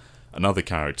character, another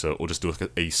character, or just do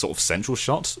like a sort of central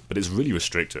shot, but it's really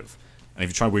restrictive. And if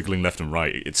you try wiggling left and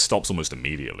right, it stops almost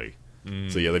immediately.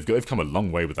 So yeah, they've come a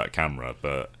long way with that camera,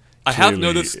 but I have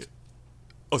noticed.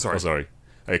 Oh, sorry. Oh, sorry.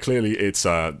 Clearly, it's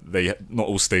not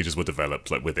all stages were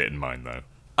developed like with it in mind though.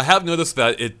 I have noticed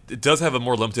that it does have a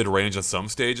more limited range on some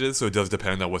stages, so it does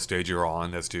depend on what stage you're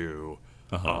on as to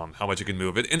how much you can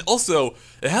move it. And also,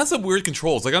 it has some weird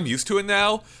controls. Like, I'm used to it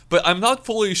now, but I'm not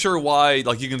fully sure why.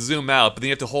 Like, you can zoom out, but then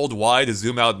you have to hold Y to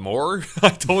zoom out more. I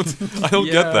don't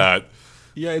get that.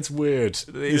 Yeah, it's weird.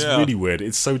 It's really weird.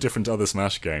 It's so different to other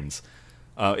Smash games.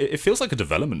 It feels like a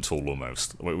development tool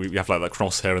almost. We have like that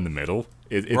crosshair in the middle.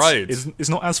 It's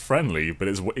not as friendly, but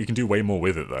you can do way more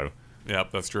with it though.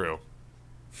 Yep, that's true.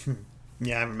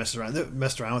 Yeah, I haven't messed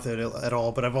around with it at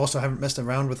all, but I've also haven't messed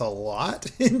around with a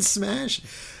lot in Smash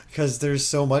because there's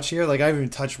so much here. Like, I haven't even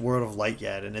touched World of Light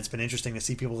yet, and it's been interesting to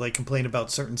see people like complain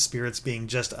about certain spirits being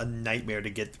just a nightmare to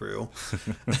get through.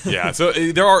 Yeah, so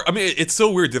there are. I mean, it's so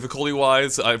weird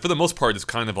difficulty-wise. For the most part, it's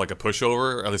kind of like a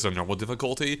pushover, at least on normal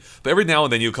difficulty. But every now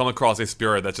and then, you come across a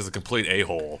spirit that's just a complete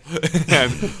a-hole,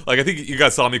 and like I think you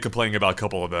guys saw me complaining about a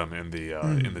couple of them in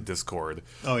the Discord.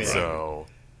 Oh yeah. So.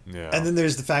 Yeah. And then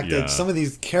there's the fact that some of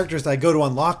these characters that I go to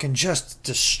unlock can just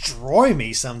destroy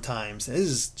me sometimes. It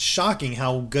is shocking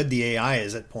how good the AI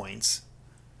is at points.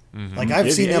 Mm-hmm. Like,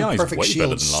 I've seen them perfect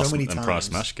shields so many times. Prior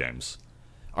Smash games.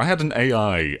 I had an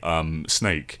AI,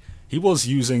 Snake. He was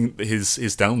using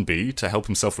his down B to help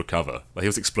himself recover. Like, he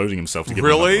was exploding himself to give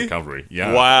him recovery.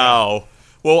 Yeah. Wow.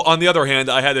 Well, on the other hand,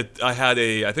 I had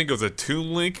I think it was a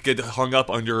Toon Link get hung up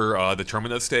under the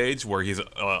Terminus stage where he's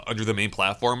under the main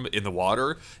platform in the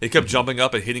water. It kept jumping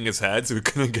up and hitting his head, so he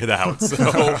couldn't get out.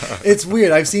 So it's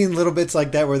weird. I've seen little bits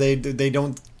like that where they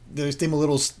seem a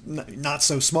little not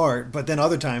so smart, but then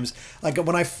other times, like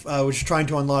when I was trying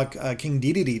to unlock King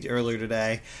Dedede earlier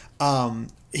today,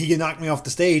 he knocked me off the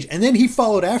stage, and then he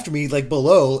followed after me like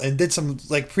below and did some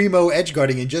like primo edge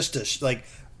guarding and just to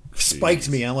spiked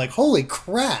me. I'm like, holy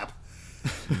crap!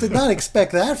 did not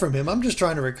expect that from him. I'm just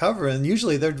trying to recover, and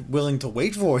usually they're willing to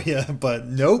wait for you, but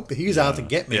nope, he's out to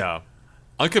get me. Yeah.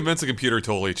 I'm convinced the computer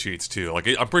totally cheats too. Like,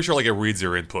 I'm pretty sure like it reads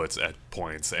your inputs at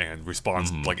points and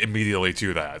responds like immediately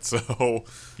to that. So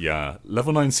Yeah,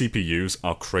 level 9 CPUs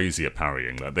are crazy at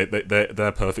parrying.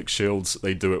 They're perfect shields.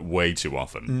 They do it way too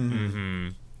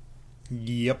often.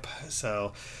 Yep.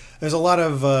 So there's a lot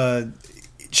of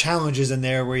challenges in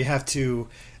there where you have to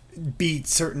beat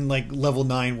certain like level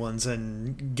 9 ones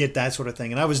and get that sort of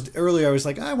thing. And I was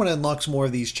like, I want to unlock some more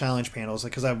of these challenge panels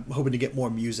because I'm hoping to get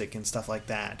more music and stuff like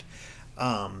that.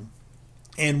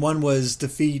 And one was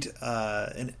defeat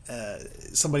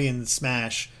somebody in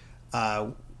Smash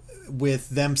with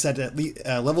them set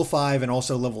at level 5 and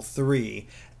also level 3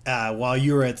 while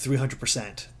you're at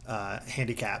 300%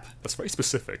 handicap. That's very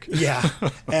specific. Yeah,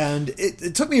 and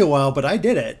it took me a while, but I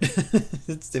did it.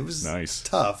 It was nice.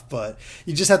 Tough, but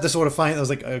you just have to sort of find. I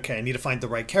was like, okay, I need to find the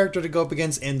right character to go up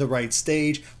against in the right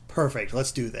stage. Perfect,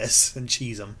 let's do this and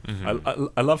cheese them.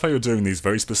 I love how you're doing these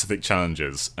very specific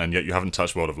challenges, and yet you haven't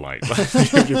touched World of Light.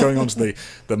 You're going on to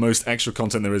the most extra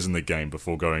content there is in the game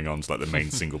before going on to like the main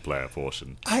single player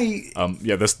portion.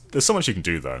 Yeah, there's so much you can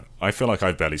do though. I feel like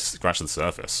I've barely scratched the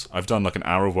surface. I've done like an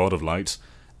hour of World of Light.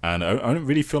 And I don't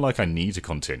really feel like I need to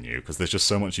continue because there's just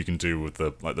so much you can do with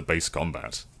the base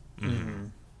combat.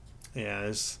 Yeah,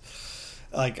 it's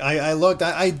like I looked.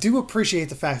 I do appreciate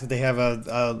the fact that they have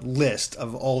a list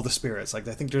of all the spirits. Like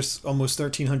I think there's almost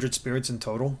 1,300 spirits in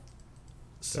total.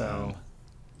 So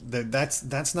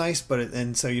that's nice.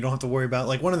 And so you don't have to worry about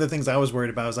like one of the things I was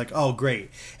worried about was like, oh great,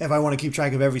 if I want to keep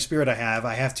track of every spirit I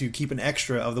have to keep an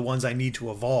extra of the ones I need to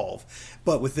evolve.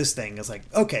 But with this thing, it's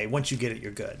like okay, once you get it,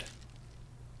 you're good.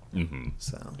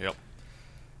 So yep.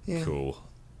 Yeah. Cool.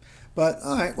 But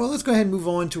all right, well, let's go ahead and move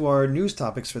on to our news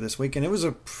topics for this week. And it was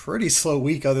a pretty slow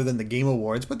week, other than the Game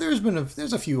Awards. But there's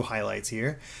a few highlights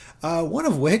here. One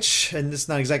of which, and it's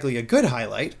not exactly a good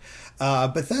highlight,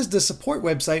 Bethesda's support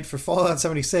website for Fallout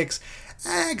 76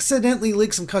 accidentally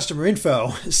leaked some customer info.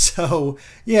 So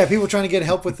yeah, people trying to get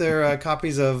help with their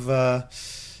copies of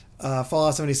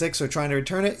Fallout 76 or trying to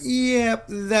return it. Yep,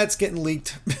 that's getting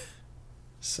leaked.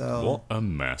 So what a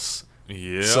mess.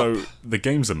 Yeah. So the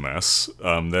game's a mess.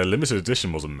 Their limited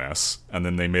edition was a mess, and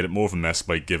then they made it more of a mess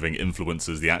by giving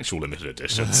influencers the actual limited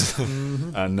editions.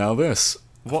 And now this.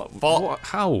 How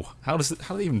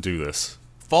do they even do this?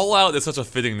 Fallout is such a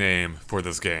fitting name for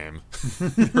this game.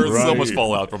 There's so much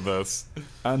Fallout from this.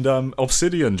 And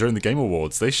Obsidian, during the Game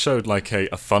Awards, they showed like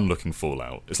a fun-looking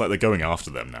Fallout. It's like they're going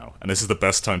after them now, and this is the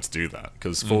best time to do that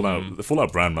because the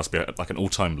Fallout brand must be at like an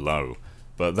all-time low.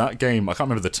 But that game, I can't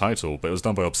remember the title, but it was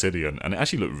done by Obsidian, and it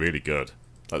actually looked really good.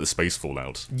 Like the space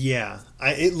Fallout. Yeah.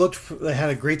 It had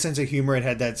a great sense of humor. It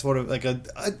had that sort of like a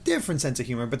different sense of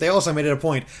humor, but they also made it a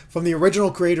point from the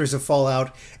original creators of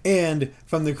Fallout and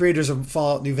from the creators of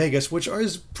Fallout New Vegas, which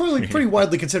is probably pretty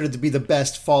widely considered to be the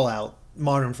best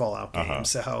modern Fallout game.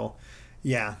 So,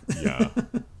 yeah. Yeah.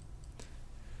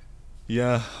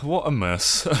 Yeah, what a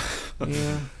mess.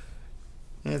 Yeah.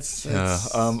 It's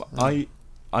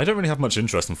I don't really have much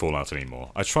interest in Fallout anymore.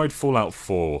 I tried Fallout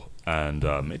 4 and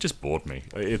it just bored me.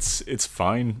 It's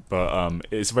fine, but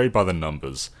it's very by the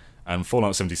numbers. And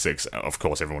Fallout 76, of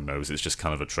course, everyone knows it's just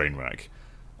kind of a train wreck.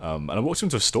 And I walked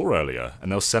into a store earlier, and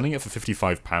they were selling it for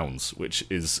 £55, which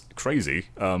is crazy.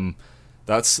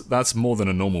 That's more than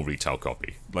a normal retail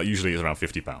copy. Like usually it's around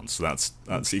 £50, so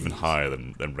that's even higher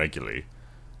than regularly.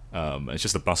 It's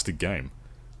just a busted game.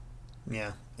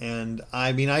 Yeah. And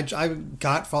I mean, I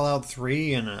got Fallout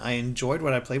 3 and I enjoyed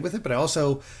what I played with it, but I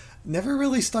also never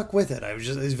really stuck with it. I was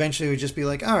just eventually would just be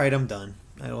like, all right, I'm done.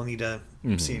 I don't need to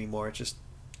see anymore. It's just,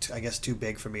 I guess, too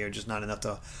big for me or just not enough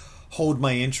to hold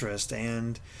my interest.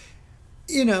 And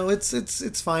you know,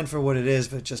 it's fine for what it is,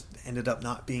 but it just ended up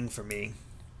not being for me.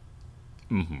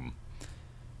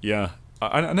 Yeah.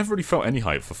 I never really felt any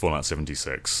hype for Fallout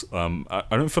 76. I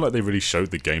don't feel like they really showed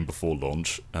the game before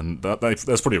launch, and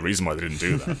there's probably a reason why they didn't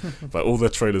do that. But all their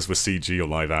trailers were CG or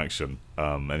live action,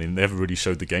 and they never really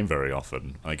showed the game very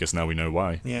often. I guess now we know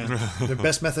why. Yeah, the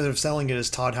best method of selling it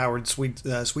is Todd Howard sweet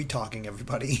talking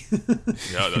everybody.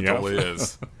 Yeah, that totally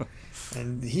is.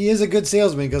 And he is a good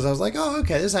salesman because I was like, oh,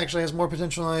 okay, this actually has more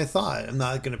potential than I thought. I'm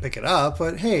not going to pick it up,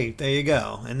 but hey, there you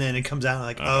go. And then it comes out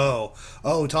like, oh,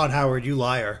 Todd Howard, you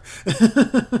liar.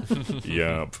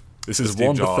 Yep. This is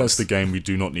one Bethesda game we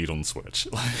do not need on Switch.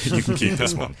 You can keep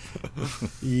this one.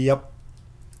 Yep.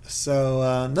 So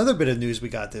another bit of news we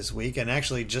got this week, and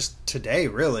actually just today,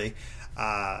 really,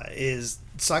 is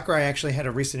Sakurai actually had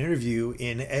a recent interview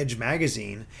in Edge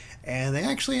magazine, and they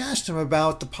actually asked him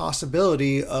about the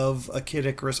possibility of a Kid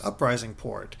Icarus Uprising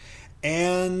port.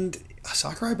 And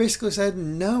Sakurai basically said,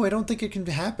 no, I don't think it can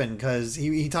happen, because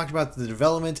he talked about the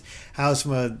development, how it's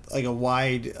from a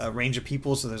wide range of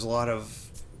people, so there's a lot of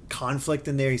conflict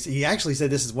in there. He actually said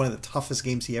this is one of the toughest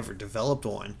games he ever developed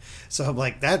on. So I'm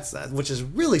like, which is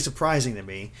really surprising to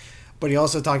me. But he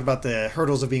also talked about the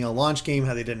hurdles of being a launch game,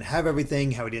 how they didn't have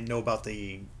everything, how he didn't know about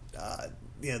the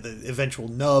the eventual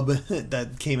nub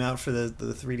that came out for the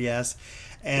 3DS.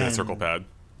 And Circle pad.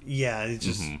 Yeah, it's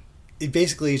just it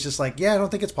basically is just like, I don't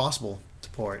think it's possible to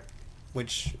port,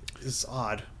 which is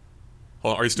odd.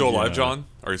 Hold on, are you still alive, John?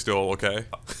 Are you still okay?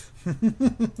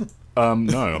 No, I'm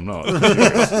not.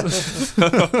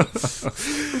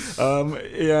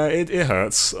 It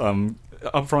hurts.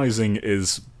 Uprising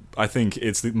is, I think,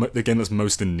 it's the game that's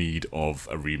most in need of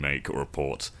a remake or a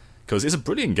port, because it's a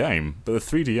brilliant game, but the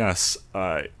 3DS,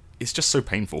 it's just so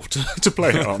painful to play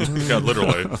it on. Yeah,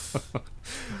 literally.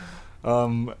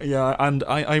 And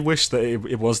I wish that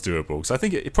it was doable, because I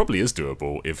think it probably is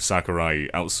doable if Sakurai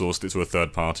outsourced it to a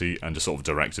third party and just sort of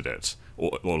directed it,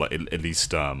 or like at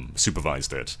least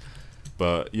supervised it.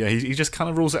 But yeah, he just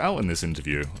kind of rules it out in this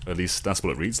interview. At least that's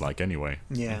what it reads like, anyway.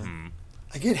 Yeah,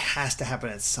 like it has to happen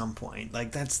at some point.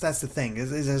 Like that's the thing.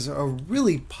 It's a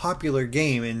really popular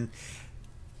game, and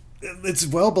it's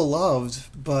well beloved,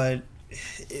 but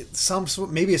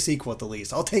maybe a sequel at the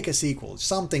least. I'll take a sequel,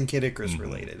 something Kid Icarus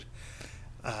related.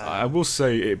 I will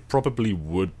say it probably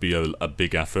would be a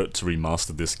big effort to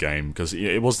remaster this game, because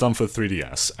it was done for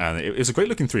 3DS, and it's a great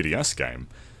looking 3DS game,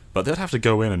 but they'd have to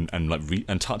go in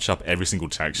and touch up every single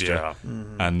texture,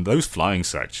 and those flying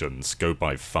sections go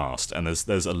by fast, and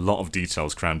there's a lot of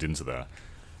details crammed into there,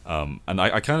 and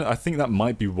I think that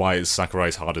might be why it's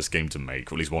Sakurai's hardest game to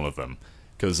make, or at least one of them,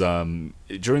 because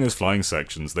during those flying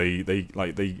sections they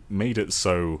made it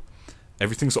so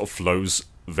everything sort of flows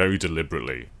very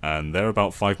deliberately, and they're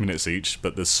about 5 minutes each,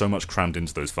 but there's so much crammed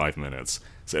into those 5 minutes,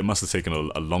 so it must have taken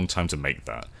a long time to make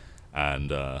that,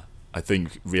 and I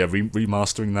think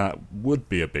remastering that would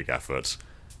be a big effort.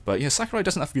 But yeah, Sakurai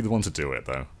doesn't have to be the one to do it,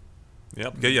 though.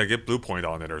 Yep. Get Bluepoint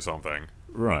on it or something.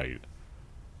 Right.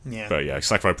 Yeah. But yeah,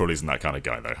 Sakurai probably isn't that kind of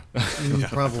guy, though.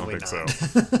 Probably not. So.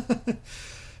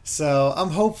 So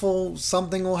I'm hopeful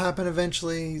something will happen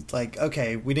eventually. Like,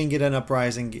 okay, we didn't get an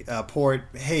Uprising port.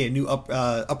 Hey, a new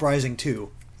Uprising 2.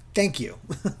 Thank you.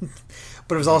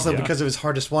 But it was also because it was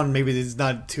hardest one. Maybe he's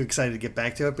not too excited to get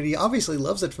back to it. But he obviously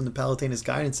loves it from the Palutena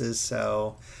guidances.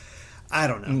 So I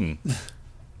don't know.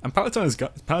 And Palutena's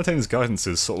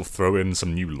guidances sort of throw in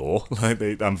some new lore. Like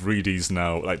Viridi's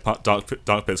now, like Dark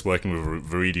Pit's working with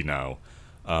Viridi now.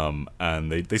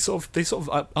 And they sort of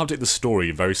update the story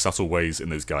in very subtle ways in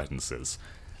those guidances,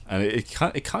 and it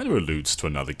kind of alludes to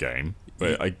another game,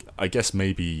 but I guess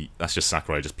maybe that's just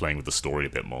Sakurai just playing with the story a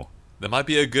bit more. That might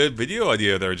be a good video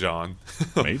idea there, John.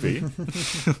 Maybe.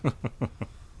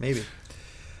 Maybe.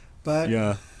 But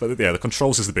the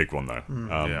controls is the big one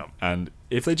though. And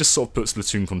if they just sort of put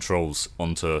Splatoon controls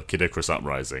onto Kid Icarus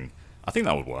Uprising, I think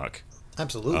that would work.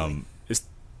 Absolutely.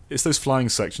 It's those flying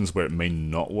sections where it may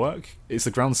not work. It's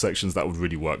the ground sections that would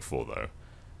really work for, though.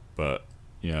 But,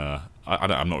 yeah,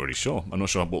 I'm not really sure. I'm not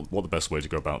sure what the best way to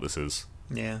go about this is.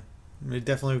 Yeah, it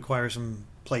definitely requires some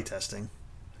playtesting.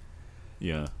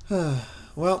 Yeah.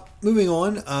 Well, moving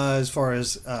on, as far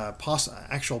as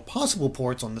actual possible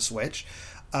ports on the Switch,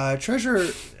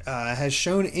 Treasure has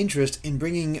shown interest in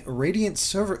bringing Radiant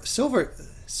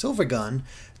Silvergun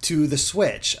to the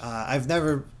Switch. I've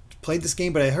never played this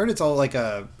game, but I heard it's all like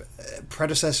a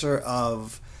predecessor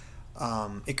of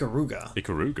Ikaruga.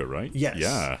 Ikaruga, right? Yes.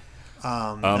 Yeah.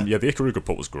 The Ikaruga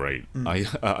port was great.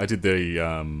 I did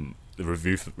the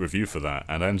review for that,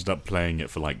 and I ended up playing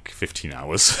it for like 15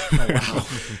 hours. Oh,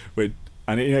 wow.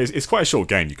 And it's quite a short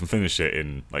game. You can finish it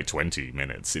in like 20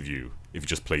 minutes if you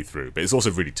just play through. But it's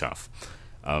also really tough,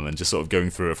 and just sort of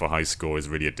going through it for a high score is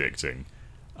really addicting.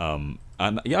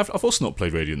 And yeah, I've also not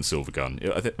played Radiant Silvergun.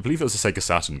 I believe it was a Sega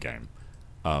Saturn game.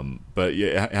 But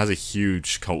yeah, it has a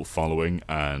huge cult following,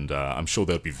 and I'm sure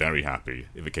they'll be very happy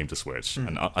if it came to Switch.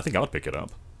 And I think I would pick it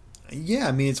up. Yeah,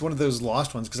 I mean, it's one of those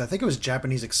lost ones, because I think it was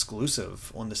Japanese exclusive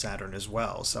on the Saturn as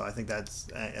well, so I think that's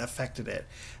affected it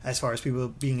as far as people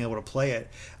being able to play it.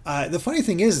 The funny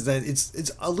thing is that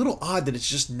it's a little odd that it's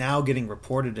just now getting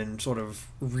reported and sort of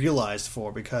realized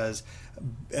for, because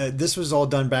this was all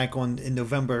done back in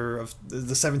November, of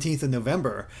the 17th of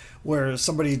November, where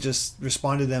somebody just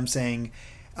responded to them saying,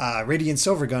 Radiant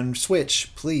Silvergun,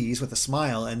 Switch, please, with a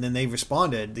smile. And then they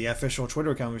responded, the official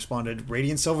Twitter account responded,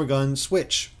 Radiant Silvergun,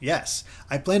 Switch, yes.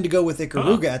 I plan to go with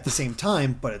Ikaruga at the same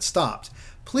time, but it stopped.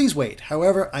 Please wait.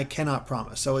 However, I cannot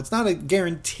promise. So it's not a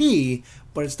guarantee,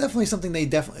 but it's definitely something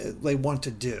they want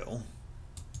to do.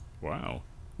 Wow.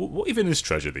 What even is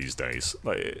Treasure these days?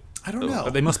 Like, I don't know.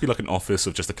 They must be like an office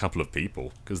of just a couple of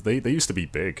people, because they used to be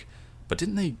big. But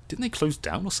didn't they close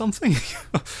down or something?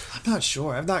 I'm not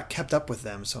sure. I've not kept up with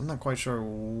them, so I'm not quite sure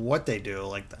what they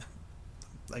do.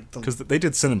 Because they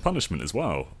did Sin and Punishment as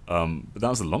well. But that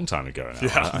was a long time ago now.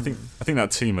 Yeah. I think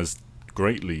that team has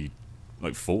greatly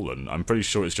fallen. I'm pretty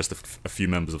sure it's just a few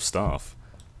members of staff.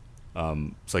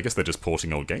 So I guess they're just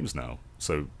porting old games now.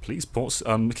 So please port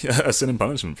Sin and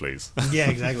Punishment, please. Yeah,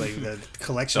 exactly. The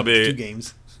collection of 2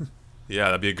 games. Yeah,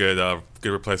 that'd be a good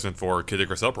replacement for Kid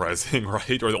Icarus Uprising,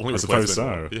 right? Or the only I replacement. suppose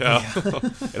so. Yeah.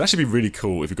 It'd actually be really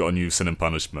cool if you got a new Sin and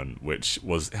Punishment, which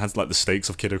has like the stakes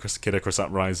of Kid Icarus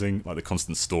Uprising, like the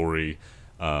constant story,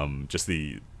 just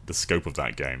the scope of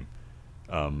that game.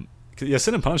 Yeah,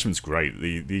 Sin and Punishment's great.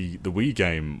 The Wii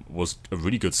game was a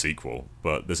really good sequel,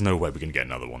 but there's no way we're gonna get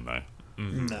another one though.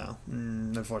 Mm-hmm. No,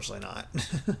 unfortunately not.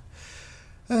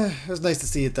 It was nice to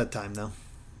see it at that time, though.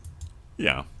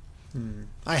 Yeah.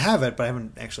 I have it, but I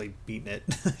haven't actually beaten it.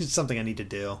 It's something I need to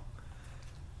do.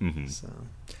 Mm-hmm. So,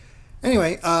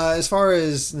 anyway, as far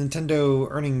as Nintendo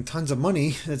earning tons of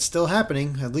money, it's still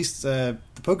happening. At least the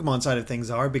Pokemon side of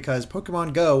things are, because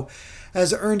Pokemon Go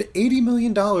has earned $80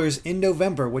 million in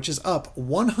November, which is up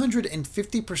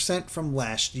 150% from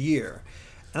last year.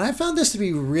 And I found this to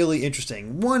be really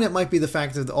interesting. One, it might be the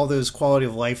fact of all those quality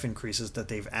of life increases that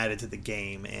they've added to the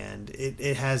game, and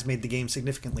it has made the game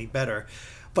significantly better.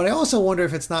 But I also wonder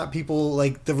if it's not people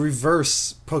like the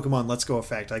reverse Pokemon Let's Go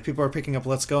effect. Like, people are picking up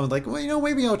Let's Go and like, well,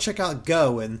 maybe I'll check out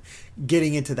Go, and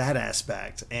getting into that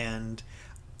aspect. And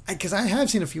because I have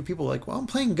seen a few people like, well, I'm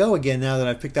playing Go again now that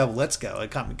I've picked up Let's Go.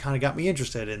 It kind of got me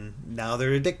interested, and now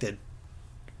they're addicted.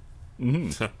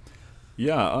 Mm-hmm.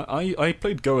 Yeah, I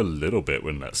played Go a little bit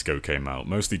when Let's Go came out,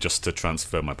 mostly just to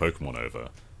transfer my Pokemon over.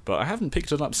 But I haven't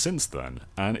picked it up since then,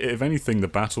 and if anything, the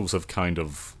battles have kind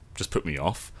of just put me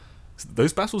off.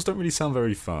 Those battles don't really sound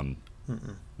very fun.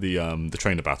 Mm-mm. The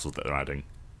trainer battles that they're adding.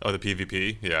 Oh, the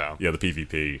PvP? Yeah. Yeah, the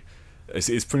PvP.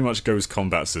 It's pretty much Go's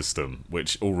combat system,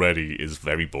 which already is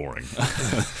very boring.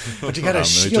 But you got a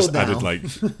shield just now.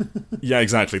 Added, yeah,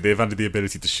 exactly. They've added the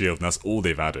ability to shield, and that's all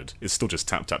they've added. It's still just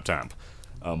tap, tap, tap.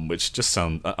 Which just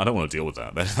sound... I don't want to deal with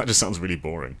that. That just sounds really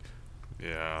boring.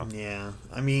 Yeah. Yeah,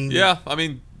 I mean... Yeah, I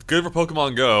mean, good for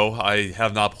Pokemon Go. I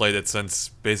have not played it since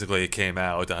basically it came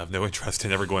out. I have no interest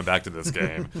in ever going back to this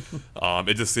game.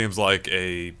 It just seems like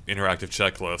a interactive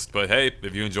checklist. But hey,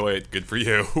 if you enjoy it, good for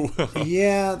you.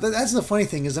 Yeah, that's the funny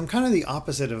thing is I'm kind of the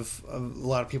opposite of a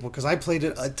lot of people, because I played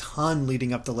it a ton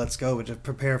leading up to Let's Go to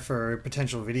prepare for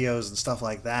potential videos and stuff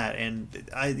like that, and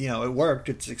it worked,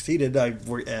 it succeeded,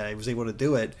 I was able to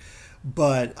do it,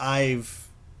 but I've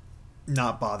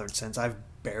not bothered since. I've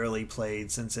barely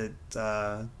played since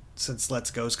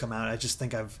Let's Go's come out. I just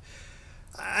think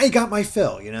I got my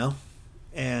fill,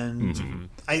 and Mm-hmm.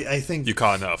 I think You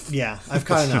caught enough. Yeah, I've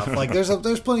caught enough. Like,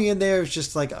 there's plenty in there. It's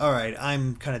just like, all right,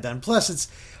 I'm kind of done. Plus, it's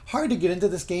hard to get into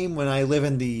this game when I live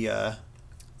in the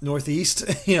Northeast,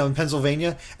 in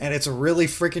Pennsylvania, and it's really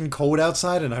freaking cold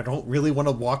outside, and I don't really want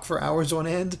to walk for hours on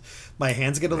end. My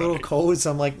hands get a little cold, so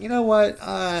I'm like, you know what?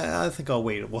 I think I'll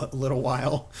wait a little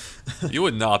while. You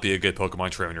would not be a good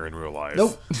Pokemon trainer in real life.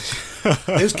 Nope.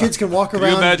 Those kids can walk you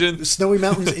around imagine? snowy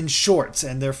mountains in shorts,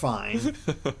 and they're fine.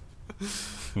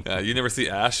 Yeah, you never see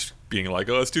Ash being like,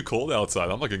 oh, it's too cold outside.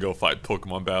 I'm not going to go fight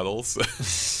Pokemon battles.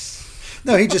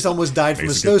 No, he just almost died from a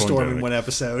Makes a good point, snowstorm in Derek. one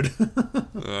episode.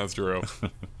 That's true.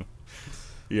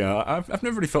 Yeah, I've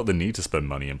never really felt the need to spend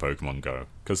money in Pokemon Go,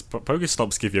 because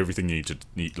Pokestops give you everything you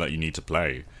need to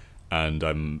play,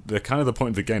 and they're kind of the point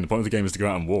of the game. The point of the game is to go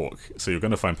out and walk, so you're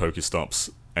going to find Pokestops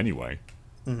anyway.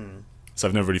 Mm-hmm. So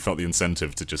I've never really felt the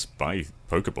incentive to just buy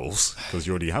Pokeballs, because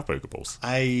you already have Pokeballs.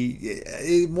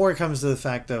 It more comes to the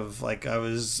fact of, like, I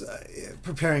was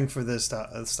preparing for this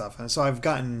stuff, and so I've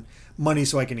gotten money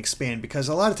so I can expand, because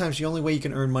a lot of times the only way you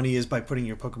can earn money is by putting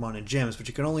your Pokemon in gyms, but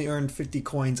you can only earn 50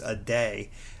 coins a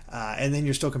day, and then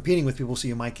you're still competing with people, so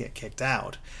you might get kicked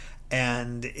out.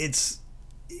 And it's,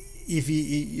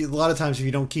 a lot of times if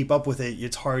you don't keep up with it,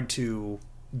 it's hard to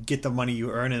get the money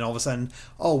you earn, and all of a sudden,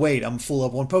 oh wait, I'm full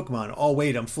up on Pokemon, oh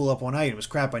wait, I'm full up on items,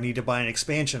 crap, I need to buy an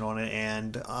expansion on it,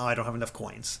 and I don't have enough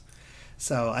coins.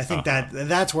 So I think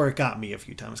that's where it got me a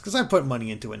few times, because I put money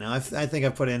into it now. I think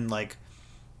I've put in like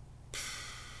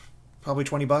probably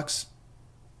 $20.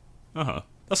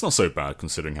 That's not so bad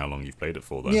considering how long you've played it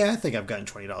for, though. Yeah, I think I've gotten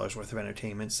 $20 worth of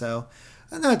entertainment, so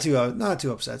not too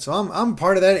upset. So I'm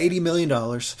part of that $80 million.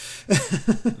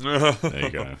 There you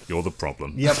go. You're the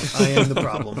problem. Yep, I am the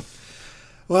problem.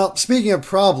 Well, speaking of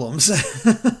problems,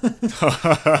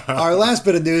 our last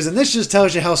bit of news, and this just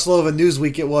tells you how slow of a news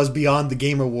week it was beyond the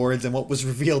Game Awards and what was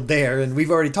revealed there, and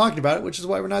we've already talked about it, which is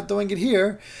why we're not doing it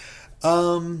here.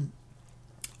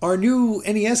 Our new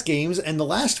NES games, and the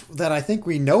last that I think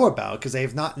we know about, because they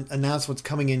have not announced what's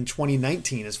coming in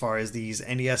 2019 as far as these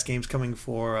NES games coming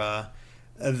for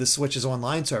the Switch's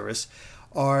online service,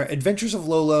 are Adventures of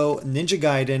Lolo, Ninja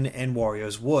Gaiden, and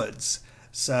Wario's Woods.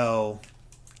 So...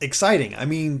 exciting. I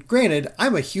mean, granted,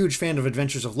 I'm a huge fan of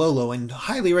Adventures of Lolo and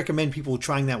highly recommend people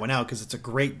trying that one out because it's a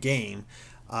great game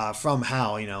from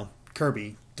HAL,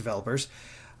 Kirby developers.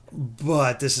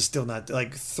 But this is still not,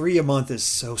 like, 3 a month is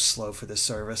so slow for this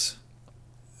service.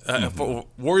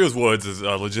 Wario's Woods is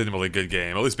a legitimately good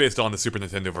game, at least based on the Super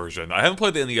Nintendo version. I haven't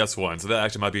played the NES one, so that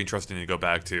actually might be interesting to go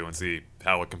back to and see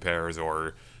how it compares or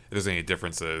if there's any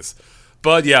differences.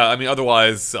 But yeah, I mean,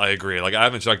 otherwise, I agree. Like, I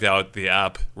haven't checked out the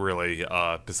app, really,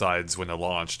 besides when it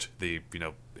launched, the,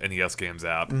 NES games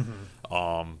app.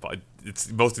 But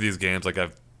it's most of these games, like,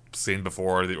 I've seen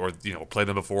before, or, played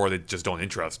them before, they just don't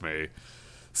interest me.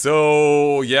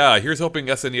 So, yeah, here's hoping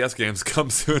SNES games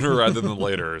come sooner rather than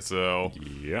later, so...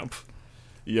 Yep.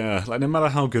 Yeah, like, no matter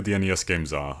how good the NES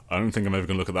games are, I don't think I'm ever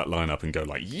going to look at that lineup and go,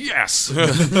 like, yes!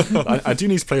 I do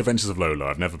need to play Adventures of Lola.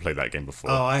 I've never played that game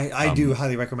before. Oh, I do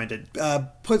highly recommend it.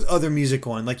 Put other music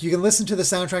on. Like, you can listen to the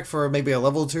soundtrack for maybe a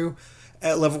level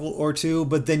or two,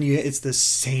 but then it's the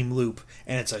same loop,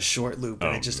 and it's a short loop,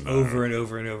 and it's just over and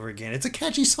over and over again. It's a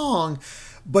catchy song,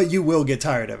 but you will get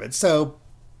tired of it. So,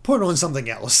 put on something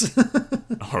else.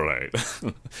 All right.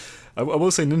 I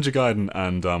will say Ninja Gaiden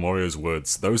and Wario's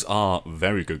Woods, those are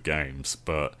very good games,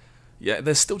 but yeah,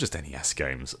 they're still just NES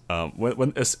games.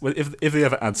 If they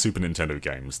ever add Super Nintendo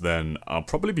games, then I'll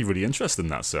probably be really interested in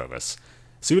that service.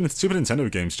 Super Nintendo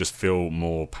games just feel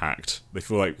more packed. They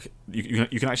feel like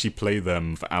you can actually play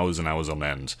them for hours and hours on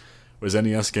end, whereas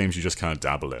NES games you just kind of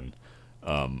dabble in.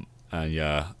 And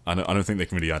yeah, I don't think they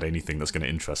can really add anything that's going to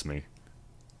interest me.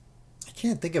 I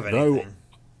can't think of anything.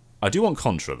 I do want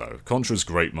Contra, though. Contra's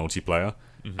great multiplayer,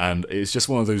 and it's just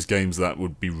one of those games that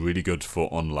would be really good for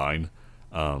online.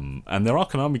 And there are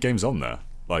Konami games on there.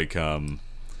 Like,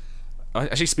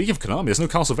 actually, speaking of Konami, there's no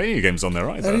Castlevania games on there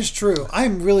either. That is true.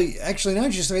 I'm really... Actually, now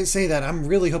just say that, I'm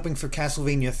really hoping for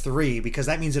Castlevania 3, because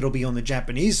that means it'll be on the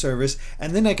Japanese service,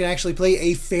 and then I can actually play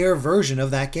a fair version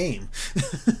of that game.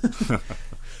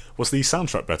 Was the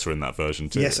soundtrack better in that version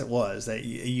too? Yes, it was. They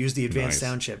used the advanced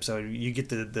sound chip, so you get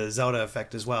the Zelda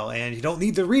effect as well, and you don't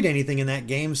need to read anything in that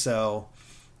game. So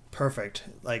perfect.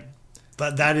 Like,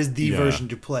 but that is the version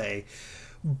to play.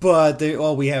 But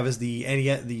all we have is the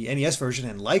NES version,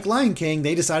 and like Lion King,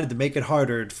 they decided to make it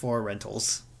harder for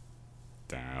rentals.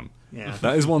 Damn. Yeah.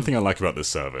 That is one thing I like about this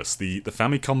service. The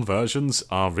Famicom versions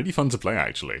are really fun to play,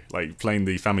 actually. Like, playing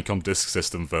the Famicom Disk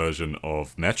System version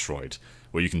of Metroid,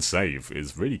 where you can save,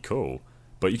 is really cool.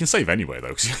 But you can save anyway,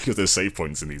 though, because there's save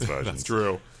points in these versions. That's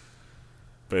true.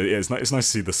 But yeah, it's nice to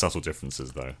see the subtle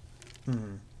differences, though.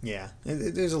 Yeah,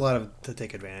 there's a lot to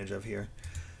take advantage of here.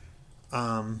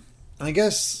 I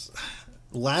guess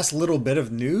last little bit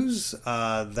of news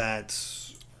that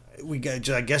we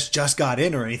just got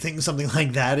in or anything, something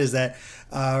like that, is that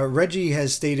Reggie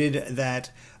has stated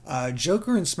that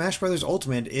Joker in Smash Bros.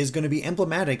 Ultimate is going to be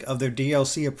emblematic of their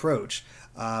DLC approach,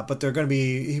 but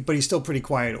he's still pretty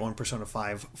quiet on Persona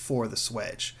 5 for the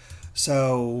Switch.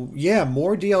 So yeah,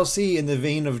 more DLC in the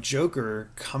vein of Joker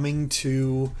coming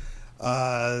to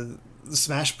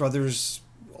Smash Bros.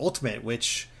 Ultimate,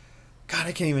 which, God,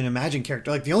 I can't even imagine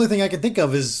character. Like, the only thing I can think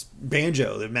of is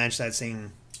Banjo that matched that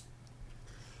same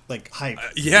hype.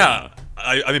 Yeah.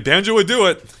 I mean, Banjo would do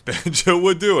it. Banjo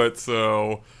would do it,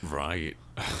 so... Right.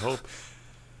 I hope.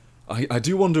 I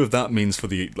do wonder if that means for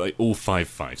the all 5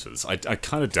 fighters. I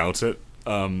kind of doubt it.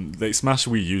 The Smash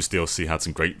Wii U's DLC had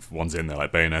some great ones in there,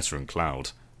 like Bayonetta and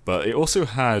Cloud. But it also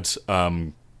had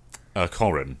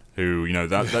Corrin, who,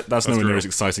 that's nowhere near as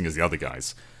exciting as the other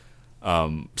guys.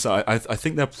 So I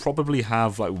think they'll probably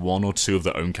have 1 or 2 of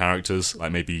their own characters,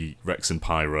 like maybe Rex and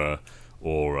Pyra,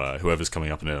 or whoever's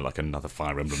coming up in another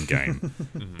Fire Emblem game.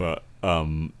 But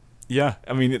yeah,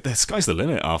 I mean, the sky's the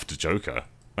limit after Joker.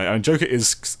 Joker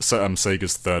is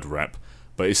Sega's third rep,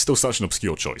 but it's still such an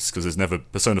obscure choice because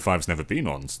Persona 5's never been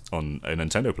on a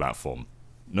Nintendo platform.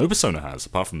 No Persona has,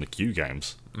 apart from the Q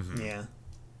games. Yeah,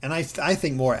 and I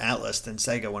think more Atlas than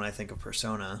Sega when I think of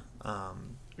Persona.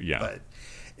 Yeah, but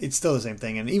it's still the same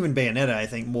thing, and even Bayonetta, I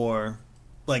think more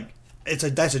that's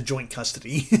a joint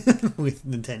custody with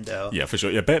Nintendo. Yeah, for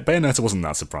sure. Yeah, Bayonetta wasn't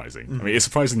that surprising. I mean, it's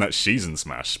surprising that she's in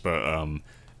Smash, but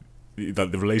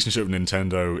the relationship with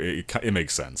Nintendo, it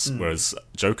makes sense, whereas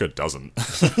Joker doesn't.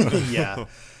 Yeah.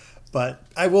 But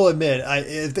I will admit,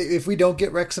 if we don't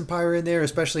get Rex and Pyra in there,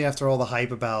 especially after all the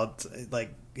hype about,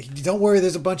 like, don't worry,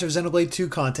 there's a bunch of Xenoblade 2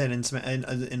 content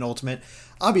in Ultimate,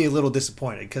 I'll be a little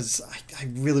disappointed, because I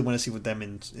really want to see what them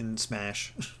in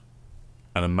Smash.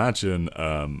 And imagine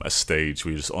a stage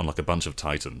where you're just on like a bunch of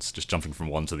Titans, just jumping from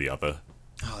one to the other.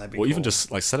 Oh, that'd be or cool. even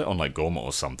just like set it on like Gormott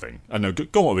or something. I know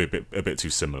Gormott would be a bit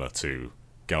too similar to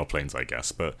Gal Plains, I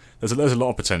guess, but there's a lot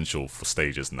of potential for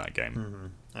stages in that game. Mm-hmm.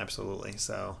 Absolutely.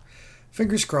 So,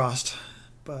 fingers crossed,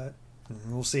 but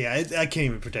we'll see. I can't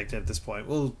even predict it at this point.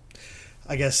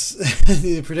 I guess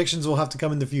the predictions will have to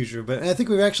come in the future, but I think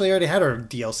we've actually already had our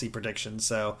DLC predictions,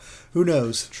 so who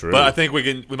knows? True. But I think we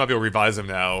might be able to revise them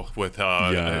now with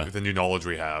the new knowledge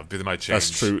we have, because it might change.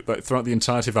 That's true. Like, throughout the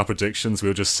entirety of our predictions, we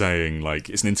were just saying, like,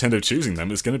 it's Nintendo choosing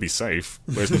them, it's going to be safe.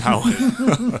 Whereas now,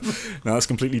 now it's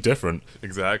completely different.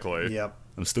 Exactly. Yep.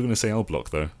 I'm still going to say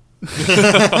L-Block, though.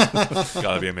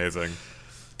 Gotta be amazing.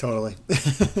 Totally.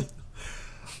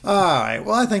 Alright,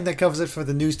 well, I think that covers it for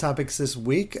the news topics this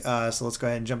week. So let's go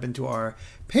ahead and jump into our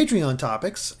Patreon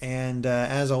topics. And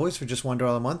as always, for just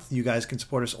 $1 a month, you guys can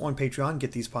support us on Patreon,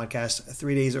 get these podcasts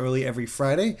 3 days early every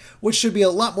Friday, which should be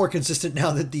a lot more consistent now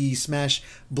that the Smash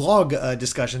blog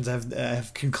discussions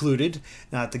have concluded,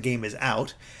 now that the game is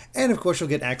out. And of course, you'll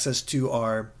get access to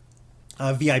our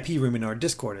VIP room in our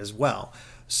Discord as well.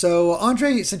 So,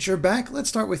 Andre, since you're back, let's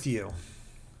start with you.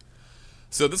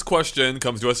 So this question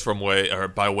comes to us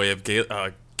by way of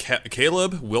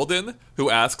Caleb Wilden, who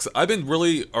asks, I've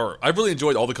really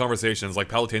enjoyed all the conversations like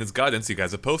Palutena's guidance you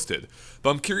guys have posted, but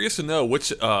I'm curious to know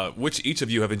which each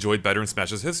of you have enjoyed better in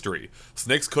Smash's history,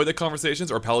 Snake's Codec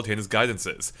conversations or Palutena's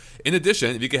guidances. In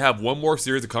addition, if you could have one more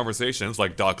series of conversations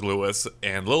like Doc Lewis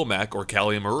and Lil Mac or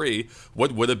Callie and Marie,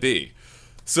 what would it be?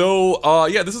 So,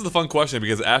 this is the fun question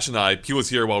because Ash and he was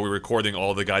here while we were recording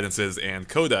all the guidances and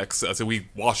codecs, so we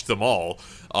watched them all.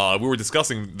 We were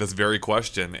discussing this very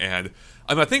question, and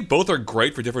I think both are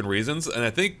great for different reasons, and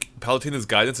I think Palutena's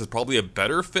guidance is probably a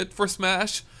better fit for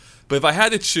Smash. But if I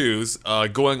had to choose,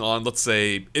 going on, let's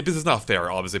say, this is not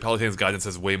fair, obviously, Palutena's guidance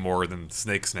has way more than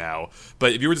Snake's now,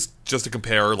 but if you were just to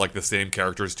compare, like, the same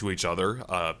characters to each other,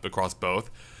 across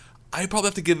both, I'd probably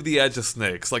have to give the edge to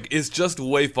Snakes. Like, it's just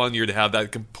way funnier to have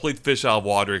that complete fish out of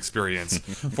water experience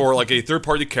for, like, a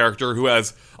third-party character who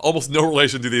has almost no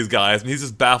relation to these guys, and he's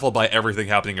just baffled by everything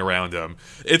happening around him.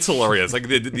 It's hilarious. Like,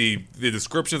 the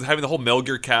descriptions, having the whole Metal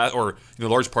Gear cast, or,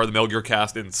 large part of the Metal Gear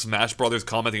cast in Smash Brothers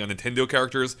commenting on Nintendo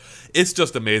characters, it's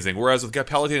just amazing. Whereas with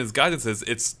Palutena's guidances,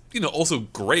 it's, also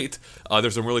great.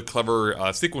 There's some really clever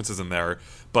sequences in there,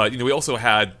 but, we also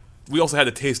had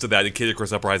a taste of that in Kid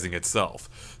Icarus Uprising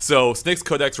itself. So Snake's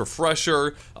codecs were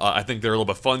fresher. I think they're a little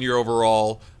bit funnier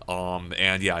overall.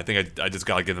 And yeah, I think I just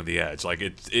gotta give them the edge. Like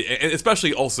and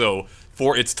especially also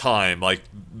for its time, like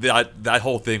that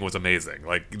whole thing was amazing.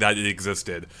 Like that it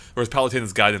existed. Whereas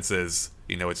Palutena's guidances,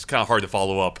 it's kind of hard to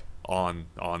follow up on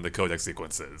the codec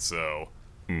sequences. So.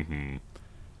 Mm-hmm.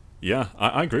 Yeah,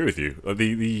 I agree with you.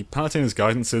 The Palutena's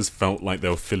guidances felt like they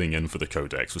were filling in for the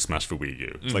codex with Smash for Wii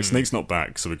U. It's like Snake's not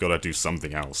back, so we've got to do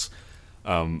something else.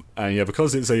 And yeah,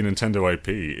 because it's a Nintendo IP,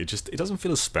 it doesn't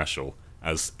feel as special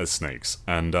as Snake's.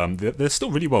 And they're still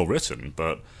really well written,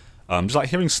 but just like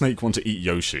hearing Snake want to eat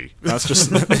Yoshi, that's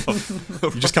just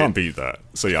you just can't beat that.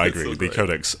 So yeah, I agree. So the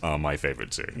codecs are my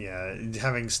favorite too. Yeah,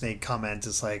 having Snake comment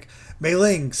is like, Mei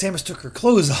Ling, Samus took her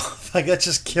clothes off. Like that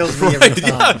just kills me every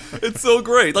time. Yeah, it's so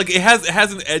great. Like it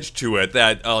has an edge to it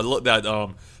that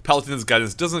Palutena's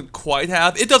guidance doesn't quite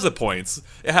have. It does at points.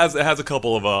 It has a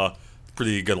couple of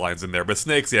pretty good lines in there, but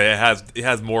Snake's it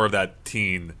has more of that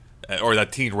teen. Or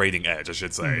that teen rating edge, I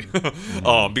should say.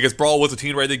 Because Brawl was a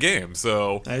teen rated game,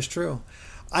 so... That is true.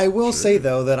 I will say,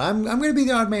 though, that I'm going to be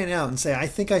the odd man out and say I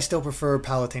think I still prefer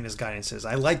Palutena's guidances.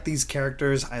 I like these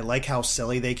characters. I like how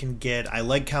silly they can get. I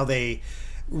like how they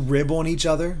rib on each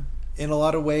other in a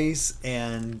lot of ways.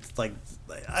 And, like,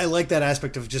 I like that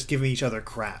aspect of just giving each other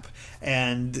crap.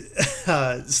 And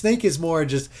Snake is more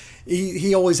just...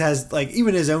 He always has, like,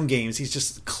 even his own games, he's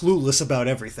just clueless about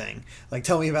everything. Like,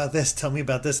 tell me about this,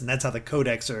 and that's how the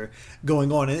codecs are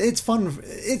going on. And it's fun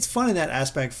in that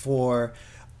aspect for,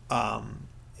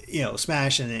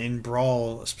 Smash and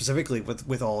Brawl specifically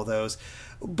with all of those.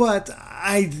 But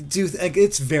I do,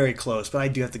 it's very close, but I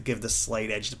do have to give the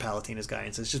slight edge to Palutena's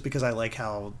guidance. It's just because I like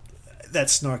how, that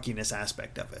snarkiness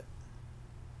aspect of it.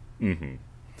 Mm-hmm.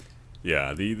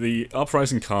 Yeah, the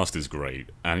Uprising cast is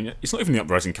great, and it's not even the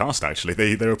Uprising cast actually.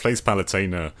 They replaced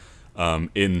Palutena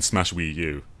in Smash Wii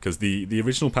U because the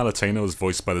original Palutena was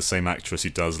voiced by the same actress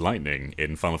who does Lightning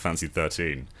in Final Fantasy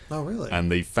XIII. Oh, really?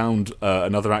 And they found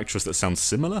another actress that sounds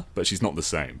similar, but she's not the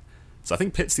same. So I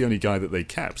think Pitt's the only guy that they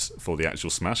kept for the actual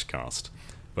Smash cast.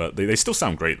 But they still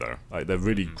sound great though. Like they're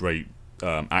really great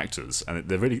actors, and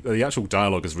the actual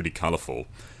dialogue is really colourful.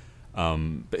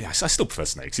 But yeah, I still prefer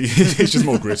Snakes. He's just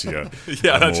more grittier.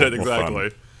 Yeah, that's it, exactly. More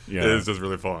yeah. It is just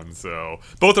really fun. So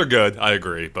both are good, I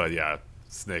agree. But yeah,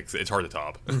 Snakes, it's hard to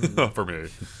top for me.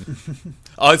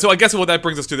 So I guess what that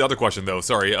brings us to the other question, though.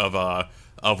 Sorry, of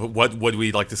what would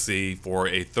we like to see for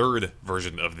a third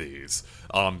version of these?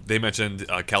 They mentioned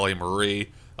Callie and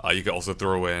Marie. You could also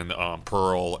throw in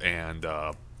Pearl and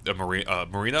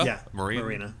Marina. Yeah,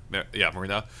 Marina. Yeah,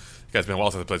 Marina. It's been a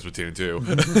while since I played Splatoon too.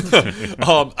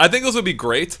 I think those would be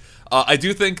great. I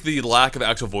do think the lack of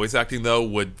actual voice acting, though,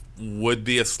 would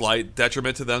be a slight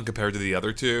detriment to them compared to the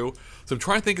other two. So I'm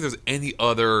trying to think if there's any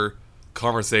other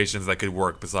conversations that could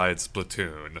work besides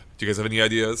Splatoon. Do you guys have any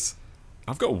ideas?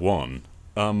 I've got one.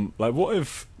 Like, what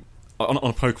if on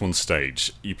a Pokemon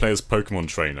stage you play as Pokemon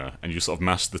trainer and you sort of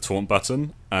mash the taunt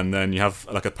button, and then you have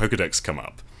like a Pokedex come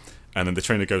up. And then the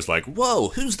trainer goes like, "Whoa,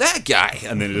 who's that guy?"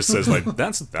 And then it just says like,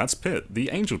 "That's Pit, the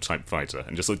Angel type fighter,"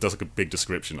 and just like does like a big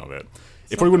description of it.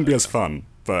 It probably wouldn't be as fun,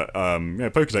 but yeah,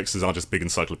 Pokedexes are just big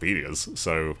encyclopedias,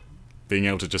 so being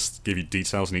able to just give you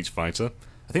details on each fighter,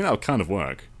 I think that would kind of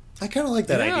work. I kind of like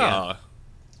that idea.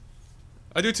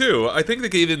 I do too. I think they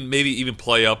could maybe even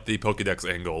play up the Pokedex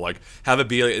angle, like have it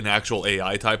be an actual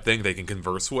AI type thing they can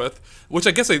converse with, which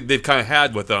I guess they've kind of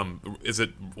had with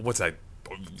what's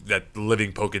that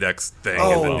living Pokedex thing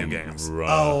in the new games.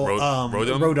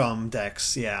 Rotom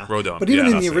Dex, yeah. Rotom, but even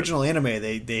yeah, in the original anime,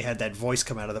 they had that voice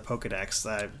come out of the Pokedex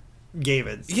that gave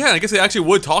it. Yeah, I guess they actually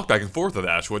would talk back and forth with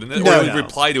Ash, wouldn't it? Or it would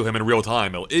reply to him in real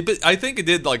time. But I think it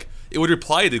did, like, it would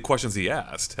reply to questions he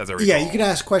asked, as I recall. Yeah, you could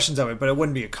ask questions of it, but it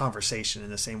wouldn't be a conversation in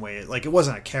the same way. Like, it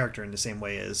wasn't a character in the same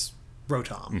way as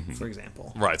Rotom, for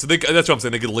example. Right, so that's what I'm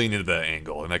saying. They could lean into that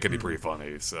angle, and that could be pretty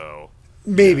funny, so...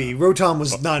 Maybe. Rotom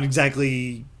was not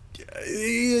exactly...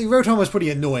 Rotom was pretty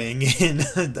annoying in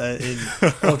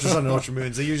Ultra Sun and Ultra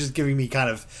Moon, so you're just giving me kind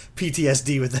of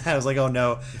PTSD with that. I was like, oh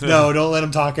no, don't let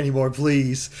him talk anymore,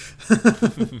 please. Do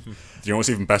you know what's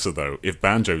even better, though? If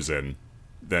Banjo's in,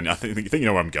 then I think you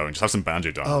know where I'm going. Just have some Banjo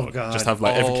dialogue. Oh, God. Just have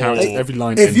like every character, every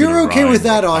line. If you're okay with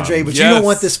that, Andre, but yes. you don't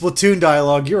want this Splatoon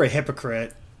dialogue, you're a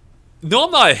hypocrite. No,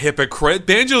 I'm not a hypocrite.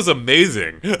 Banjo's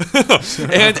amazing.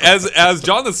 And as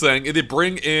John is saying, if they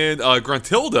bring in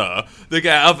Gruntilda, they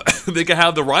can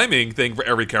have the rhyming thing for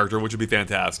every character, which would be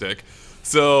fantastic.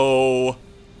 So,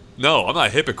 no, I'm not a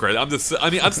hypocrite. I'm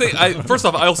saying, first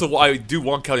off, I do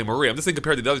want Kelly Marie. I'm just saying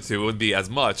compared to the other two, it wouldn't be as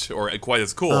much or quite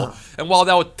as cool. And while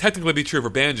that would technically be true for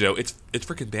Banjo, it's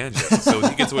freaking Banjo, so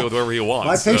he gets away with whatever he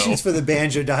wants. My patience for the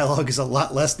Banjo dialogue is a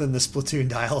lot less than the Splatoon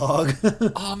dialogue.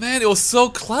 Oh man, it was so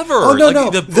clever. Oh no,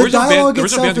 the dialogue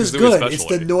itself is good. It's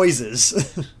the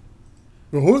noises.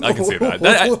 I can see that.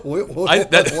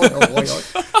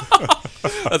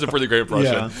 That's a pretty great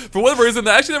impression. Yeah. For whatever reason,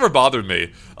 that actually never bothered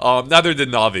me. Neither did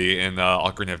Navi in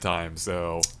Ocarina of Time,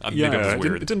 so maybe it was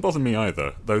weird. It didn't bother me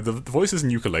either. Though the voices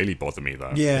in Yooka-Laylee bother me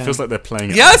though. Yeah. It feels like they're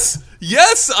playing it.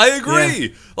 Yes, I agree.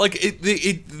 Yeah. Like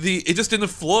it just didn't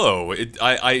flow.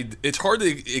 It's hard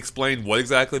to explain what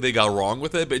exactly they got wrong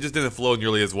with it, but it just didn't flow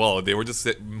nearly as well. They were just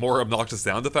more obnoxious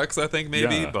sound effects, I think,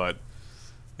 maybe. But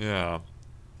yeah.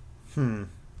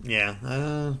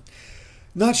 Yeah.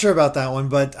 Not sure about that one,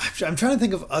 but I'm trying to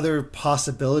think of other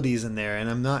possibilities in there, and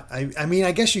I'm not. I mean,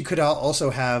 I guess you could also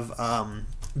have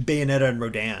Bayonetta and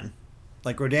Rodan.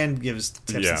 Like Rodan gives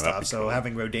tips and stuff, so cool.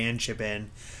 Having Rodan chip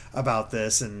in about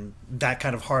this and that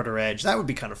kind of harder edge, that would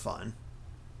be kind of fun.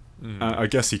 I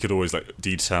guess he could always like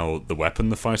detail the weapon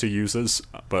the fighter uses,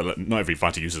 but not every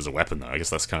fighter uses a weapon. Though I guess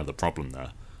that's kind of the problem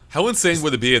there. How insane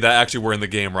would it be if that actually were in the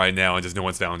game right now and just no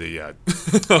one's found it yet?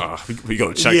 We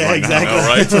got to check right now,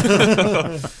 right?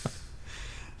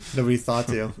 Nobody thought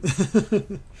to.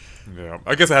 Yeah,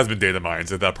 I guess it has been data mined,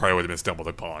 so that probably would have been stumbled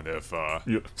upon if...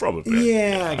 probably.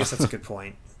 Yeah, I guess that's a good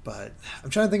point. But I'm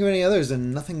trying to think of any others,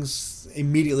 and nothing's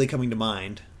immediately coming to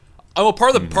mind. Oh, well,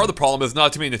 part of the problem is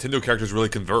not too many Nintendo characters really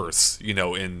converse,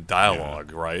 in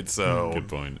dialogue, right? So good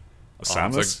point.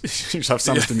 Samus? You should have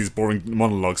Samus doing these boring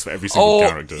monologues for every single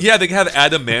character. Yeah, they can have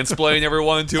Adam mansplain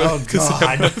everyone to it. Oh,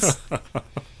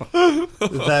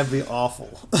 God. That'd be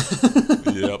awful.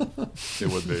 Yep, it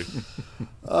would be.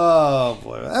 Oh,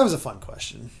 boy. That was a fun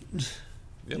question.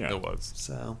 Yep, it was.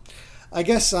 So, I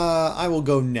guess I will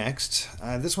go next.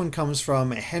 This one comes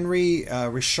from Henry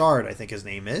Richard, I think his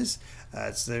name is.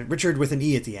 It's Richard with an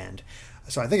E at the end.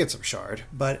 So I think it's some Shard.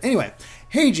 But anyway,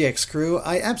 hey GX crew,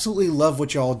 I absolutely love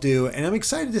what y'all do, and I'm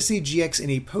excited to see GX in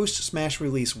a post-Smash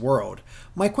release world.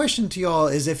 My question to y'all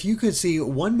is, if you could see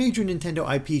one major Nintendo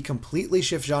IP completely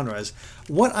shift genres,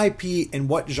 what IP and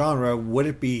what genre would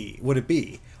it be?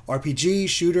 RPG,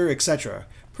 shooter, etc.?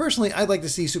 Personally, I'd like to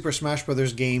see Super Smash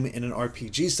Bros. Game in an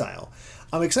RPG style.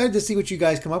 I'm excited to see what you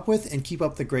guys come up with, and keep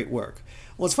up the great work.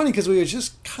 Well, it's funny because we were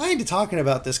just kind of talking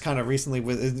about this kind of recently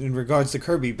in regards to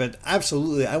Kirby, but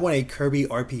absolutely, I want a Kirby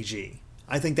RPG.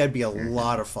 I think that'd be a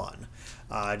lot of fun,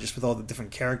 just with all the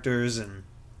different characters and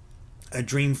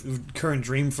current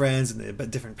Dream friends and the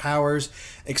different powers,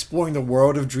 exploring the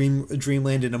world of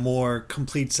Dreamland in a more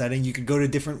complete setting. You could go to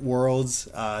different worlds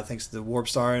thanks to the Warp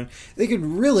Star, and they could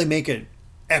really make it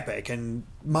epic. And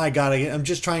my god, I'm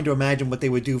just trying to imagine what they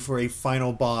would do for a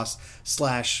final boss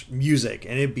 / music,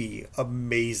 and it'd be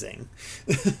amazing.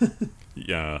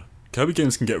 Yeah, Kirby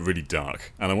games can get really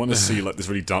dark, and I want to see like this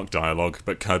really dark dialogue,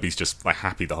 but Kirby's just like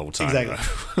happy the whole time.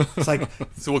 Exactly. It's like,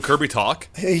 So will Kirby talk?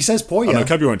 he says Poyo. Oh, no,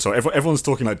 Kirby won't talk. Everyone's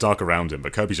talking like dark around him,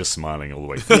 but Kirby's just smiling all the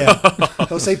way through. Yeah,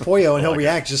 he'll say Poyo and he'll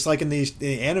react just like in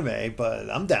the anime, but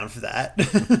I'm down for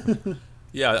that.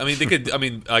 Yeah, I mean, they could. I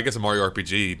mean, I guess in Mario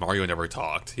RPG, Mario never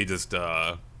talked. He just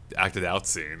acted out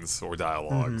scenes or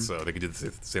dialogue. So they could do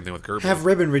the same thing with Kirby. Have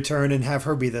Ribbon return and have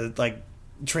her be the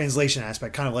translation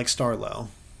aspect, kind of like Starlow.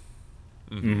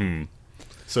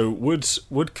 So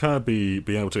would Kirby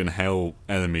be able to inhale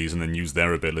enemies and then use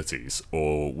their abilities,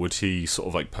 or would he sort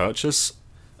of like purchase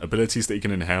abilities that he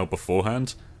can inhale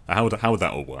beforehand? How would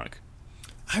that all work?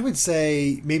 I would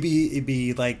say maybe it'd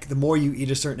be like the more you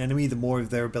eat a certain enemy, the more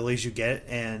of their abilities you get,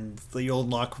 and you'll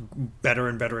unlock better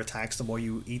and better attacks the more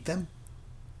you eat them.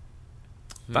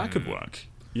 That could work.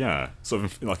 Yeah, sort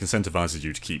of like incentivizes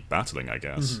you to keep battling, I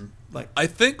guess. I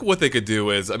think what they could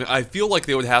do is, I mean, I feel like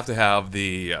they would have to have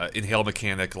the inhale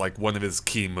mechanic like one of his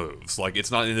key moves. Like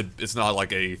it's not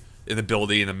like an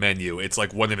ability in a menu. It's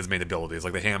like one of his main abilities,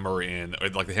 like the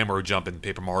hammer or jump in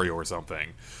Paper Mario or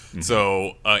something.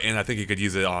 So, and I think he could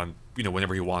use it on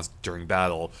whenever he wants during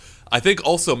battle. I think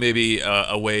also maybe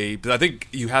a way, but I think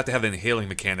you have to have an inhaling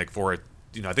mechanic for it.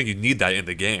 I think you need that in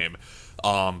the game.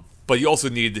 But you also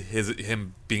need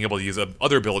him being able to use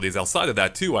other abilities outside of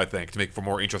that too, I think, to make for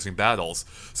more interesting battles.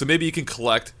 So maybe you can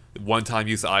collect one-time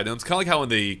use items, kind of like how in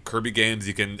the Kirby games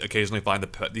you can occasionally find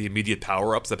the immediate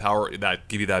power-ups, that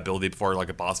give you that ability before like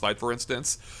a boss fight, for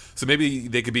instance. So maybe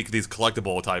they could be these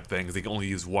collectible type things they can only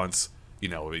use once,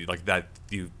 like that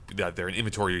they're an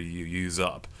inventory you use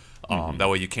up. That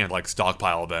way you can't like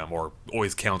stockpile them or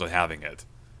always count on having it.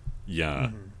 Yeah.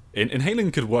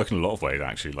 Inhaling could work in a lot of ways,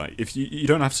 actually. Like, if you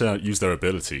don't have to use their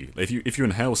ability. If you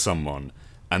inhale someone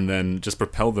and then just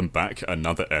propel them back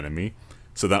another enemy,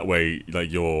 so that way,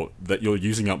 like you're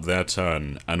using up their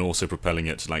turn and also propelling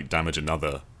it to like damage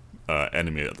another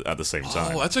enemy at the same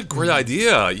time. Oh, that's a great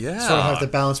idea. Yeah. Sort of have the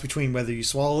balance between whether you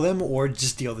swallow them or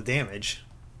just deal the damage.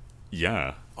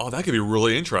 Yeah. Oh, that could be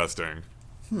really interesting.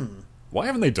 Why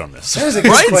haven't they done this? That is a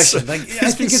good question. Like,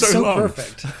 I think it's so long.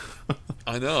 perfect.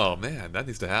 I know, man. That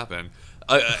needs to happen.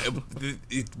 Do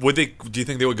you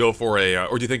think they would go for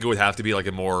or do you think it would have to be like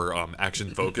a more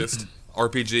action-focused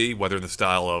RPG, whether in the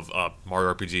style of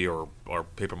Mario RPG or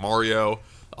Paper Mario,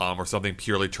 or something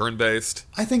purely turn-based?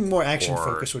 I think more action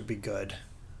focus would be good.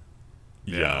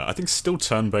 Yeah, I think still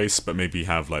turn-based, but maybe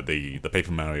have like the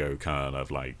Paper Mario kind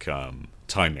of like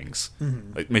timings.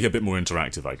 Like, make it a bit more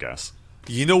interactive, I guess.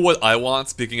 You know what I want?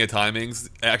 Speaking of timings,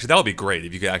 actually, that would be great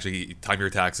if you could actually time your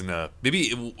attacks in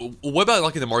maybe. What about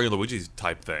like in the Mario and Luigi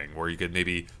type thing, where you could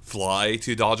maybe fly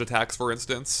to dodge attacks, for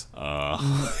instance?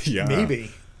 Yeah, maybe.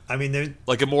 I mean, there's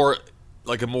like a more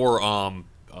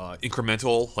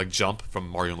incremental like jump from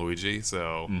Mario and Luigi.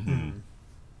 So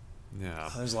yeah,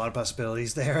 there's a lot of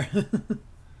possibilities there.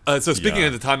 So speaking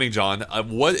of the timing, John,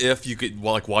 what if you could,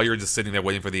 while you're just sitting there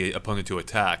waiting for the opponent to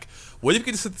attack, what if you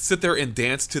could just sit there and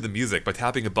dance to the music by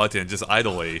tapping a button just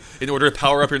idly in order to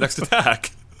power up your next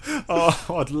attack? Oh,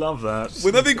 I'd love that.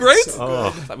 Wouldn't that be great?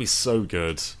 That'd be so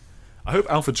good. I hope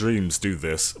Alpha Dreams do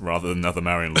this rather than another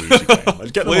Mario and Luigi game.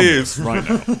 Like, get them on this right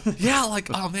now. Yeah, like,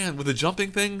 oh man, with the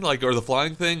jumping thing, like, or the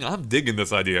flying thing, I'm digging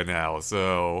this idea now,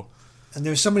 so... And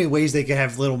there's so many ways they could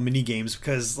have little mini games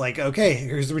because, like, okay,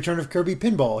 here's the return of Kirby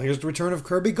Pinball. Here's the return of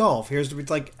Kirby Golf. Here's the,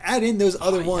 like, add in those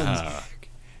other ones,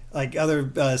 like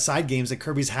other side games that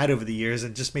Kirby's had over the years,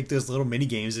 and just make those little mini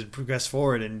games and progress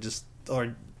forward, and just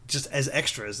as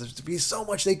extras. There's to be so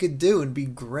much they could do and be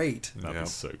great. That'd be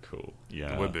so cool.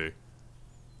 Yeah, it would be.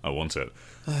 I want it.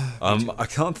 I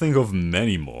can't think of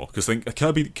many more because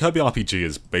Kirby RPG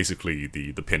is basically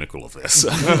the pinnacle of this.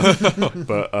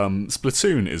 But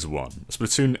Splatoon is one.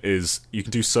 Splatoon is, you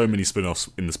can do so many spin-offs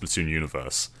in the Splatoon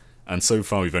universe, and so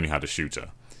far we've only had a shooter.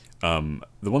 The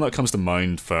one that comes to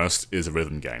mind first is a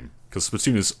rhythm game, because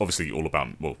Splatoon is obviously all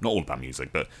about, well, not all about music,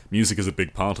 but music is a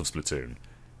big part of Splatoon.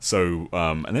 So,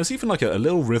 and there's even like a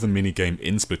little rhythm mini game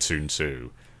in Splatoon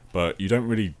 2, but you don't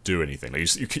really do anything.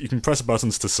 Like you can press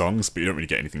buttons to songs, but you don't really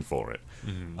get anything for it.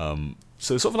 Mm-hmm.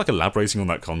 So sort of like elaborating on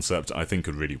that concept, I think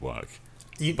could really work.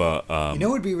 You know it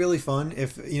would be really fun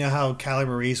if, you know how Callie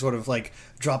Marie sort of like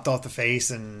dropped off the face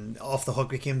and Off the Hook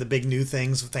became the big new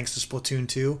things thanks to Splatoon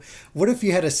 2. What if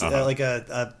you had a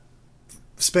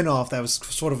spin-off that was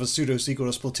sort of a pseudo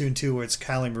sequel to Splatoon 2 where it's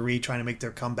Callie Marie trying to make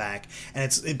their comeback, and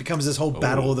it becomes this whole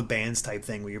battle of the bands type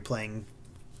thing where you're playing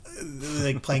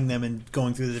them and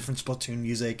going through the different Splatoon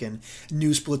music and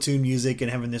new Splatoon music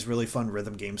and having this really fun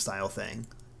rhythm game style thing.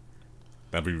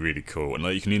 That'd be really cool. And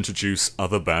like you can introduce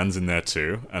other bands in there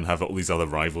too and have all these other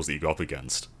rivals that you go up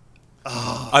against.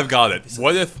 Oh, I've got it.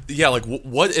 What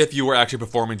if you were actually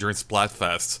performing during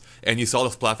Splatfest and you saw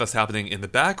the Splatfest happening in the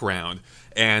background,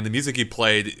 and the music you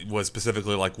played was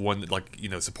specifically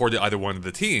supported either one of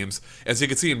the teams, and so you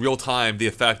could see in real time the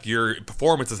effect your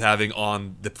performance is having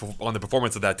on the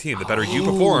performance of that team. The better you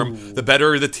perform, the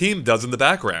better the team does in the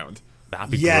background.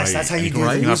 That'd be great. Yes, that's how you do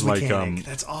the news like, mechanic.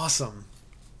 That's awesome.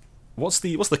 What's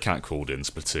the cat called in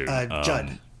Splatoon?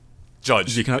 Judd.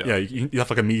 Judge. You can you have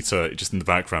like a meter just in the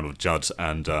background of Judd,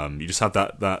 and you just have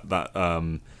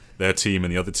that their team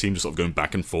and the other team just sort of going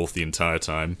back and forth the entire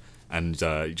time, and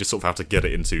you just sort of have to get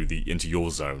it into your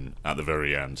zone at the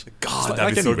very end. God,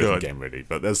 that'd be so good. Game really,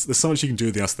 but there's so much you can do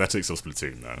with the aesthetics of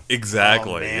Splatoon though.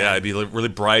 Exactly. Yeah, it'd be really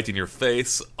bright in your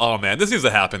face. Oh man, this needs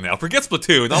to happen now. Forget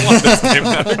Splatoon. I want this game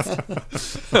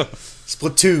next.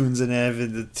 Splatoons and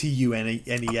having the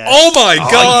TUNES. Oh my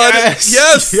God!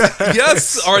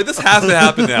 Yes! All right, this has to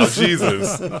happen now.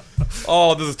 Jesus!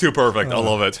 Oh, this is too perfect. I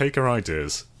love it. Take our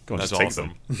ideas. Go on, That's just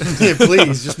awesome. take them. Yeah,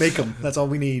 please, just make them. That's all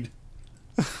we need.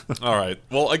 All right.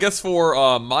 Well, I guess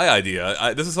for my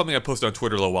idea, this is something I posted on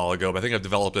Twitter a little while ago, but I think I've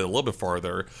developed it a little bit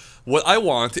farther. What I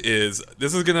want is,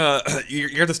 this is gonna, you're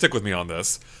gonna have to stick with me on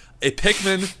this, a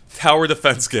Pikmin tower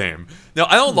defense game. Now,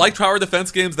 I don't like tower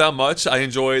defense games that much. I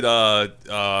enjoyed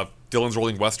Dylan's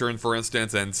Rolling Western, for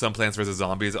instance, and some Plants vs.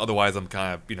 Zombies. Otherwise, I'm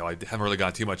kind of, I haven't really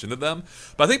gotten too much into them.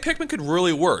 But I think Pikmin could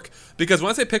really work. Because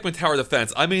when I say Pikmin tower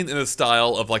defense, I mean in the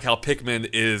style of like how Pikmin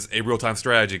is a real-time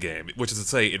strategy game, which is to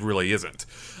say it really isn't.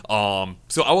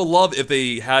 So I would love if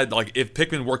they had, like, if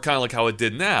Pikmin worked kind of like how it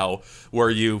did now, where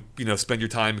you spend your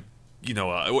time,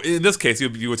 in this case,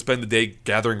 you would spend the day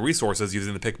gathering resources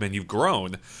using the Pikmin you've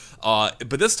grown.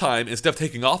 But this time, instead of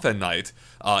taking off at night,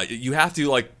 you have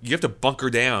to bunker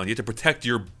down. You have to protect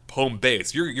your home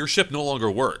base. Your ship no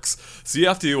longer works, so you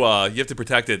have to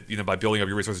protect it, by building up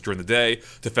your resources during the day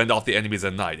to fend off the enemies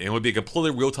at night. And it would be a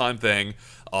completely real time thing,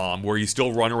 where you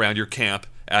still run around your camp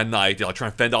at night,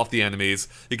 trying to fend off the enemies.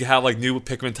 You can have like new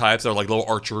Pikmin types that are like little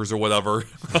archers or whatever.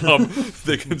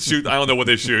 They can shoot. I don't know what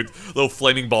they shoot. Little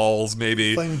flaming balls,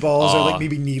 maybe. Flaming balls, or like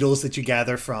maybe needles that you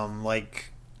gather from like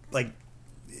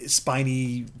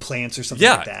spiny plants or something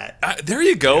like that. There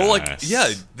you go.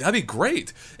 Yes. That'd be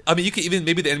great. I mean, you can even,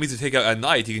 maybe the enemies you take out at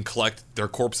night, you can collect their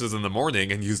corpses in the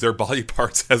morning and use their body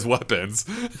parts as weapons.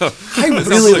 I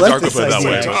really like this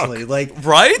idea, actually.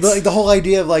 Right? The whole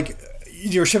idea of like,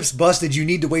 your ship's busted, you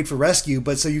need to wait for rescue,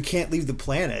 but so you can't leave the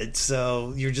planet,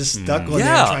 so you're just stuck on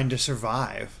there trying to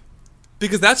survive.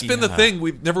 Because that's been the thing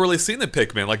we've never really seen in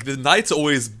Pikmin. Like, the night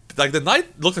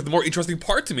looks like the more interesting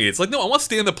part to me. It's like, no, I want to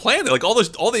stay on the planet. Like, all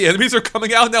the enemies are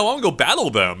coming out now. I want to go battle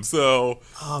them. So,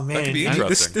 that could be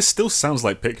interesting. This still sounds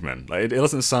like Pikmin. Like, it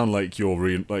doesn't sound like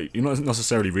you're not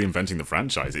necessarily reinventing the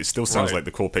franchise. It still sounds like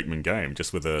the core Pikmin game,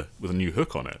 just with a new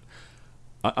hook on it.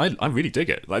 I really dig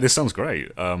it. Like, this sounds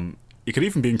great. It could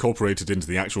even be incorporated into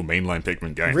the actual mainline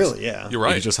Pikmin games. Really, yeah. You're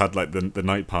right. You just had like the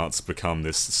night parts become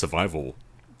this survival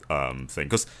thing,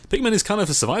 because Pikmin is kind of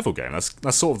a survival game.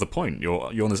 That's sort of the point.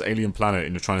 You're on this alien planet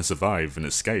and you're trying to survive and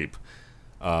escape.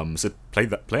 So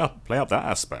play up that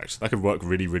aspect. That could work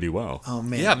really, really well. Oh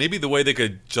man. Yeah, maybe the way they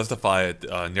could justify it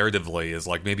narratively is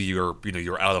like maybe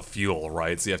you're out of fuel,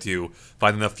 right? So you have to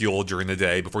find enough fuel during the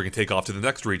day before you can take off to the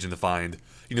next region to find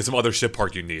some other ship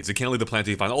part you need. So you can't leave the planet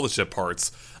until you find all the ship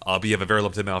parts, but you have a very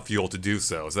limited amount of fuel to do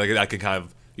so. So that can kind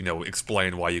of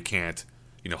explain why you can't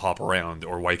hop around,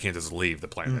 or why you can't just leave the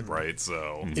planet, right?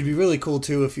 So It'd be really cool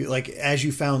too if you like, as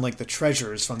you found like the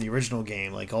treasures from the original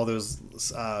game, like all those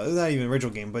not even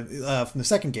original game, but from the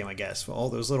second game, I guess, all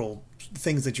those little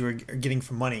things that you were getting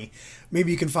for money.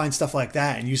 Maybe you can find stuff like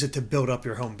that and use it to build up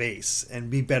your home base and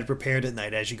be better prepared at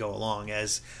night as you go along,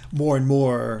 as more and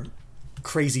more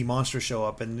crazy monsters show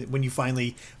up. And when you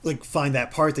finally like find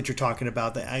that part that you're talking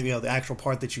about, the actual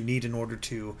part that you need in order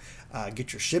to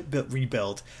get your ship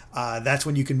rebuilt, that's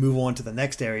when you can move on to the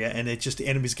next area, and the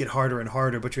enemies get harder and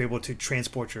harder, but you're able to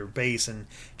transport your base and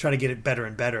try to get it better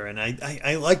and better. And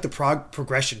I like the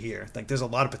progression here. Like, there's a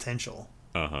lot of potential.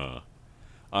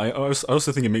 I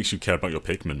also think it makes you care about your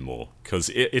Pikmin more, because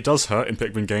it does hurt in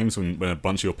Pikmin games when a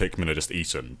bunch of your Pikmin are just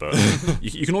eaten, but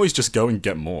you can always just go and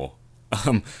get more.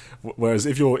 Whereas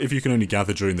if you can only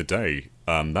gather during the day,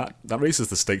 that raises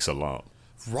the stakes a lot.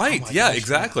 Right, gosh,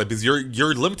 exactly, because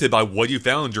you're limited by what you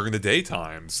found during the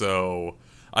daytime. So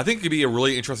I think it could be a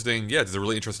really interesting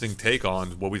take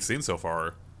on what we've seen so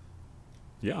far.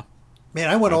 Yeah. Man,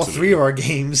 I want all three of our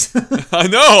games. I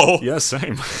know. Yeah,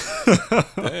 same.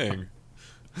 Dang.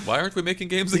 Why aren't we making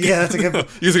games again? Yeah, that's a good.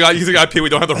 using IP we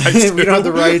don't have the rights to. We don't have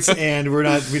the rights, and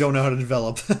we don't know how to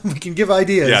develop. We can give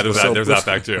ideas. Yeah, there's that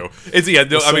fact too. It's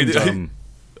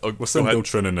we'll send Bill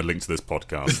Trinan a link to this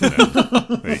podcast.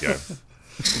 There you go.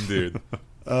 Dude.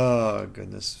 Oh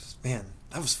goodness, man,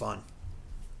 that was fun.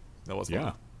 That was fun.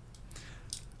 Yeah.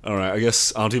 All right, I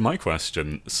guess I'll do my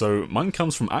question. So mine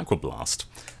comes from Aquablast,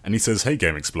 and he says, "Hey,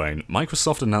 Game Explain.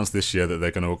 Microsoft announced this year that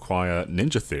they're going to acquire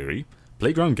Ninja Theory,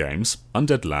 Playground Games,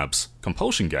 Undead Labs,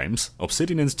 Compulsion Games,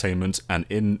 Obsidian Entertainment, and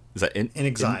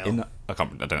Inxile.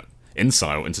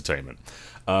 Inxile Entertainment.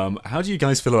 How do you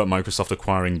guys feel about Microsoft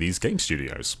acquiring these game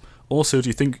studios? Also, do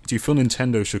you feel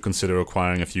Nintendo should consider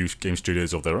acquiring a few game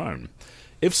studios of their own?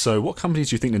 If so, what companies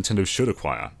do you think Nintendo should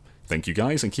acquire? Thank you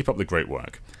guys, and keep up the great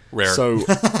work." Rare. So,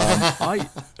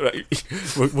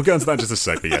 we'll get into that in just a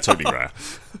sec, but yeah, totally rare.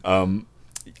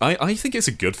 I think it's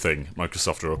a good thing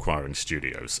Microsoft are acquiring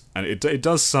studios, and it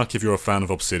does suck if you're a fan of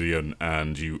Obsidian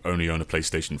and you only own a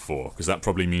PlayStation 4, because that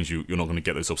probably means you're not going to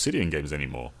get those Obsidian games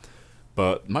anymore.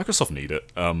 But Microsoft need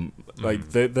it.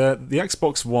 Like the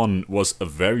Xbox One was a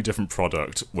very different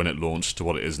product when it launched to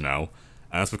what it is now,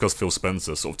 and that's because Phil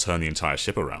Spencer sort of turned the entire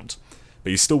ship around.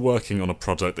 But he's still working on a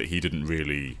product that he didn't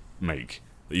really make.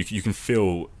 You can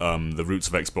feel the roots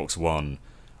of Xbox One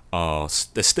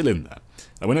they're still in there.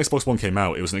 Now, when Xbox One came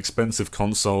out, it was an expensive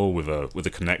console with a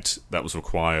Kinect that was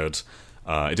required.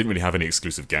 It didn't really have any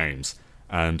exclusive games,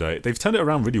 and they've turned it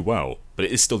around really well. But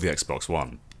it is still the Xbox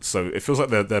One, so it feels like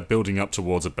they're building up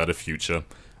towards a better future.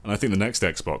 And I think the next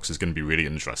Xbox is going to be really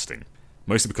interesting,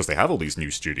 mostly because they have all these new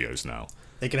studios now.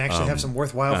 They can actually have some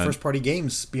worthwhile first-party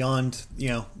games beyond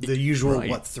the usual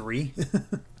three.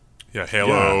 Yeah,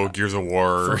 Halo, Gears of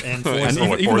War, and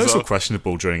even those were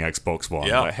questionable during Xbox One.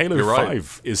 Yeah, like, Halo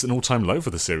 5 is an all-time low for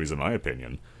the series, in my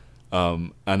opinion.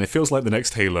 And it feels like the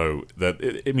next Halo,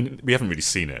 we haven't really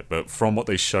seen it, but from what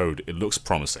they showed, it looks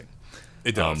promising.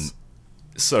 It does.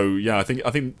 So yeah, I think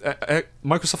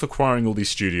Microsoft acquiring all these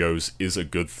studios is a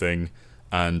good thing,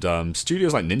 and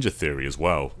studios like Ninja Theory as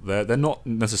well. They're not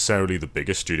necessarily the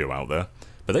biggest studio out there,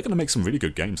 but they're going to make some really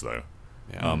good games though.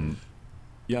 Yeah.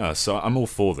 Yeah, so I'm all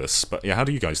for this. But yeah, how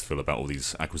do you guys feel about all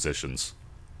these acquisitions?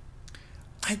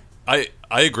 I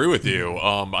agree with you.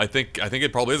 I think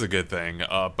it probably is a good thing.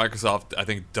 Microsoft, I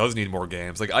think, does need more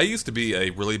games. Like, I used to be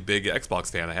a really big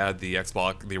Xbox fan. I had the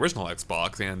original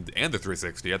Xbox, and the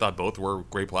 360. I thought both were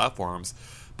great platforms,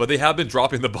 but they have been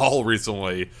dropping the ball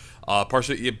recently.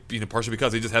 Partially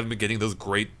because they just haven't been getting those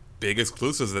great big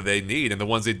exclusives that they need, and the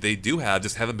ones that they do have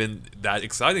just haven't been that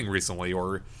exciting recently,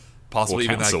 or possibly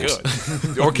even that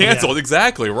good. Or canceled,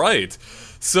 exactly, right.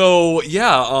 So,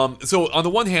 yeah, so on the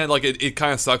one hand, like, it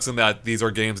kind of sucks in that these are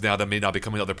games now that may not be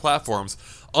coming to other platforms.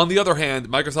 On the other hand,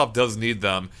 Microsoft does need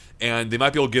them, and they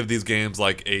might be able to give these games,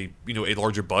 like, a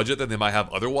larger budget than they might have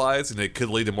otherwise, and it could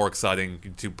lead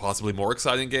to possibly more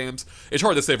exciting games. It's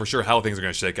hard to say for sure how things are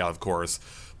going to shake out, of course.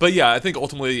 But yeah, I think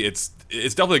ultimately it's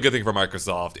definitely a good thing for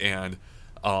Microsoft, and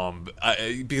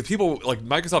because people, like,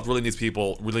 Microsoft really needs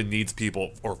people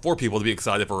to be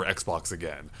excited for Xbox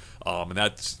again, and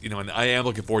that's, and I am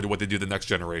looking forward to what they do the next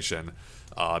generation,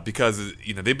 because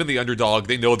they've been the underdog,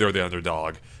 they know they're the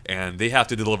underdog, and they have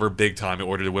to deliver big time in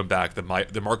order to win back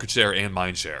the market share and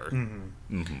mind share.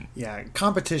 Mm-hmm. Mm-hmm. Yeah,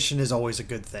 competition is always a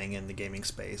good thing in the gaming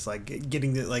space. Like,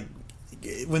 getting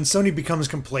when Sony becomes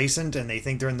complacent and they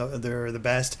think they're the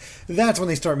best, that's when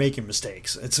they start making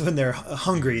mistakes. It's when they're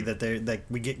hungry that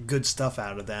we get good stuff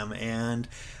out of them. And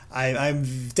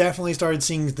I've definitely started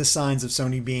seeing the signs of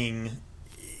Sony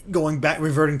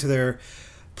reverting to their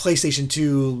PlayStation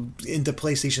 2 into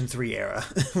PlayStation 3 era,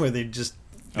 where they just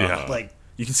like.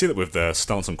 You can see that with their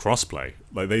stance on crossplay.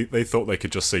 Like they thought they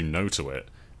could just say no to it,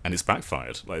 and it's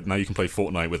backfired. Like now you can play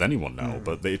Fortnite with anyone now,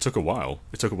 but it took a while.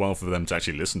 It took a while for them to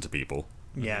actually listen to people.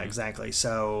 Yeah, exactly.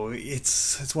 So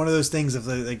it's one of those things of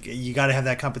like you got to have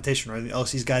that competition, or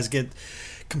else these guys get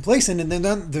complacent and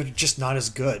then they're just not as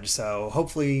good. So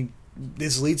hopefully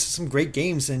this leads to some great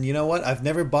games. And you know what? I've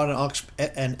never bought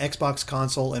an Xbox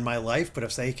console in my life, but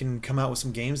if they can come out with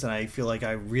some games that I feel like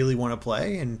I really want to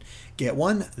play and get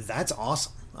one, that's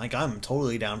awesome. Like I'm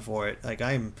totally down for it. Like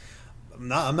I'm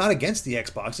not against the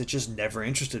Xbox. It just never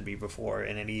interested me before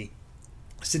in any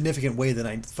significant way that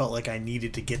I felt like I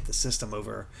needed to get the system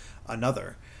over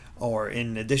another, or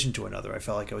in addition to another. I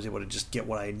felt like I was able to just get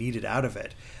what I needed out of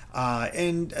it.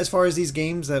 And as far as these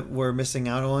games that we're missing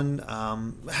out on,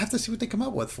 I have to see what they come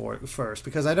up with first,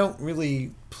 because I don't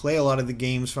really play a lot of the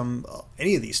games from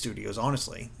any of these studios,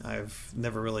 honestly. I've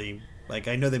never really, like,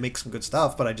 I know they make some good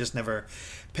stuff, but I just never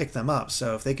picked them up.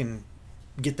 So if they can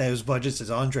get those budgets, as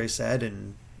Andre said,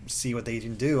 and see what they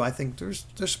can do, I think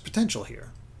there's potential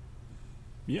here.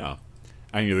 Yeah.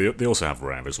 And they also have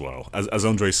Rare as well. As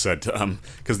Andre said,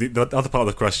 because the other part of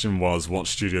the question was what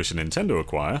studio should Nintendo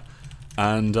acquire?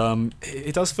 And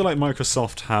it does feel like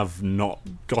Microsoft have not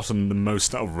gotten the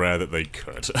most out of Rare that they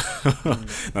could.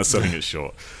 That's selling it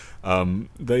short.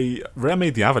 Rare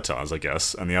made the avatars, I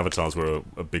guess, and the avatars were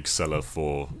a big seller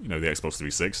for the Xbox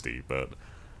 360. But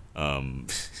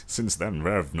since then,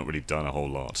 Rare have not really done a whole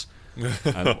lot.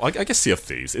 And I guess Sea of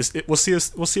Thieves. Was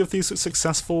Sea of Thieves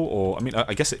successful? Or I mean,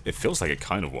 I guess it feels like it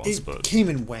kind of was. It came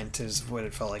and went, is what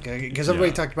it felt like. Because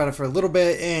everybody talked about it for a little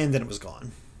bit, and then it was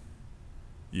gone.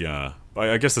 Yeah, but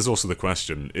I guess there's also the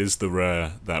question: is the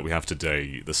Rare that we have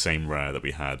today the same Rare that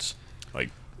we had like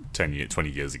 20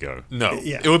 years ago? No,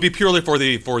 it would be purely for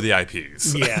the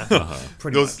IPs. Yeah,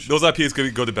 pretty much. Those IPs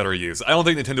could go to better use. I don't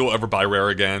think Nintendo will ever buy Rare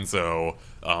again, so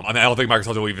I mean, I don't think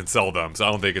Microsoft will even sell them, so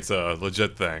I don't think it's a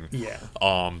legit thing. Yeah.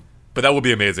 But that would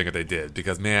be amazing if they did,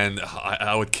 because man,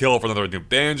 I would kill for another new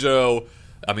Banjo.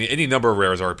 I mean, any number of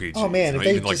Rare's RPGs. Oh man, if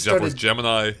they even like just started,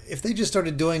 Gemini. If they just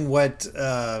started doing what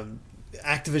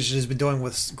Activision has been doing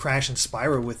with Crash and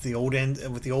Spyro with the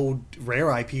old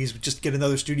Rare IPs, just get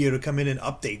another studio to come in and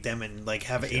update them and like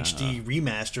have HD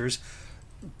remasters,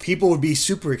 people would be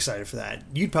super excited for that.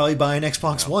 You'd probably buy an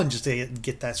Xbox One just to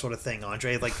get that sort of thing,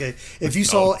 Andre. Like if you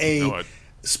saw a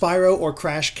Spyro or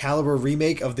Crash caliber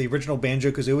remake of the original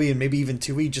Banjo-Kazooie and maybe even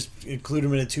Tooie, just include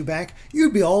them in a 2-pack,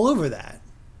 you'd be all over that.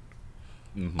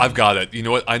 Mm-hmm. I've got it. You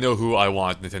know what? I know who I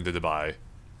want Nintendo to buy.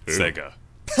 Who? Sega.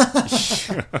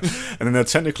 And then they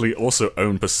technically also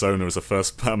own Persona as a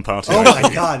first-party. Oh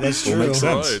my god, that's true. Makes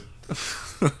sense.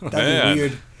 Right. That'd be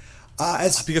weird.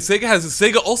 Because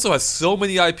Sega also has so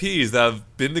many IPs that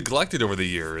have been neglected over the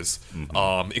years,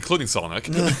 including Sonic.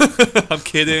 I'm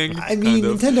kidding. I mean,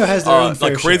 Nintendo has their own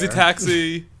fair like Crazy share.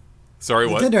 Taxi. Sorry,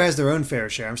 what? Nintendo has their own fair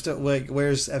share. I'm still like,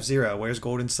 where's F-Zero? Where's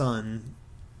Golden Sun?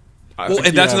 Well,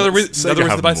 and that's another reason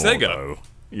to buy Sega. Though.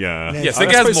 Yeah,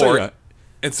 Sega has more.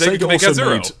 And Sega can make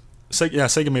F-Zero.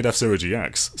 Sega made F-Zero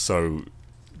GX, so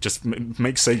just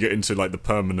make Sega into like the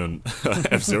permanent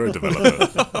F-Zero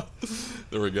developer.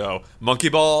 There we go. Monkey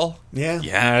Ball. Yeah.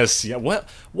 Yes. Yeah.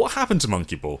 What happened to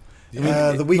Monkey Ball? The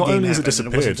Wii not game only has it happened,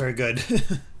 and it wasn't disappeared. very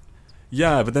good.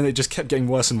 Yeah, but then it just kept getting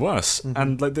worse and worse.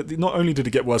 And like, not only did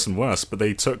it get worse and worse, but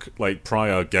they took like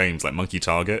prior games like Monkey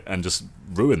Target and just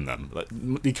ruined them. Like,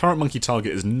 the current Monkey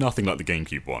Target is nothing like the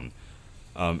GameCube one.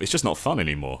 It's just not fun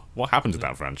anymore. What happened to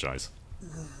that franchise?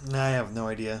 I have no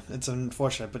idea. It's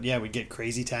unfortunate, but yeah, we get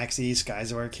Crazy Taxi,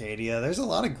 Skies of Arcadia. There's a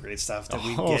lot of great stuff that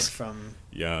we get from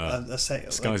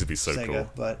Skies would be so Sega,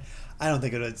 cool. But I don't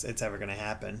think it's ever going to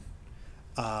happen.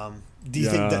 Do you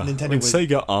think that Nintendo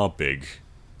Sega are big.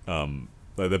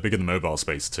 They're big in the mobile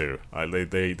space too. I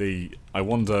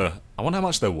wonder how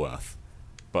much they're worth.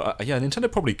 But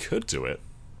Nintendo probably could do it,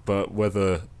 but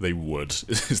whether they would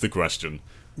is the question.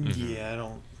 Yeah, I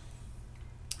don't.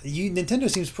 Nintendo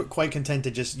seems quite content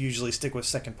to just usually stick with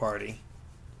second party.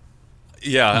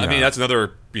 Yeah, I mean that's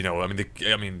another.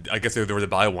 I guess if they were to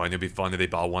buy one, it'd be fun if they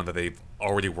bought one that they've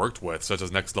already worked with, such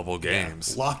as Next Level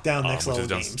Games. Yeah, lockdown Next Level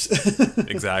Games.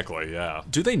 Exactly. Yeah.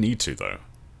 Do they need to though?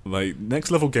 Like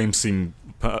Next Level Games seem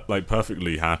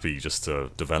perfectly happy just to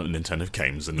develop Nintendo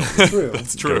games and not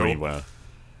That's true. go anywhere.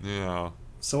 Yeah.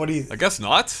 So what do you? I guess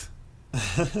not.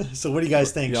 So what do you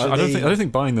guys think? Yeah, I don't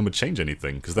think buying them would change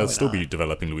anything because they'll still be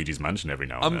developing Luigi's Mansion every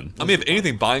now and then. I mean, if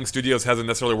anything, buying studios hasn't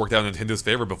necessarily worked out in Nintendo's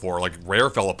favor before. Like Rare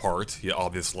fell apart,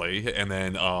 obviously, and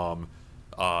then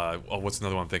what's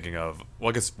another one I'm thinking of? Well,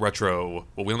 I guess Retro.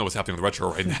 Well, we don't know what's happening with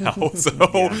Retro right now.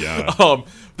 So,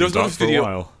 there's another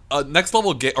studio. Next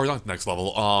Level game, or not Next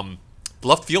Level.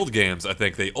 Left Field Games, I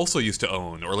think they also used to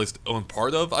own, or at least own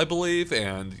part of, I believe,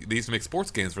 and they used to make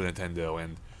sports games for Nintendo,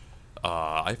 and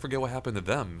I forget what happened to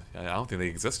them. I don't think they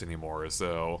exist anymore,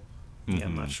 so... Yeah,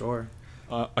 I'm not sure.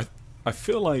 I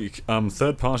feel like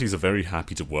third parties are very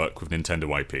happy to work with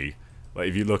Nintendo IP. Like,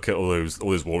 if you look at all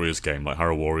those Warriors games, like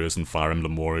Hyrule Warriors and Fire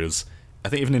Emblem Warriors, I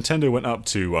think if Nintendo went up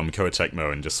to Koei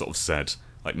Tecmo and just sort of said,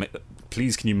 like,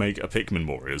 please can you make a Pikmin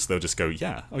Warriors, they'll just go,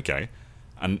 yeah, okay.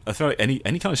 And I feel like any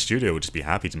kind of studio would just be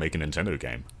happy to make a Nintendo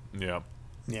game. Yeah.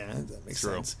 Yeah, that makes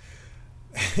True. sense.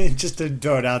 Just to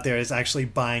throw it out there, is actually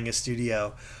buying a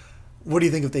studio. What do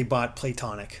you think if they bought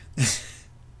Playtonic?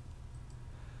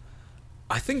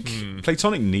 I think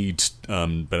Playtonic needs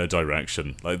better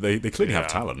direction. Like they clearly have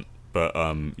talent, but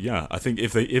I think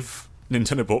if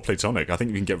Nintendo bought Playtonic, I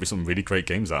think we can get some really great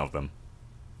games out of them.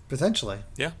 Potentially.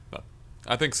 Yeah,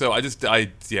 I think so. I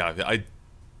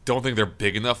don't think they're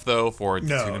big enough though for it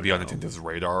to even be on Nintendo's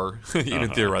radar,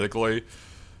 even theoretically.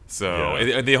 So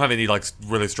and they don't have any like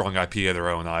really strong IP of their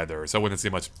own either. So I wouldn't see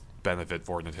much benefit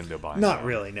for Nintendo buying. Not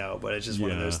really, no. But it's just one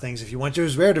of those things. If you want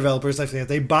those Rare developers, like if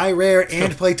they buy Rare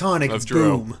and Playtonic, That's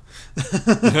boom.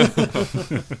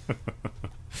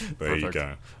 There you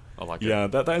go. I like it. Yeah,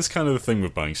 that is kind of the thing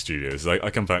with buying studios. I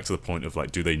come back to the point of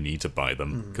like, do they need to buy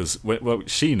them? Because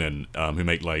Shinan, who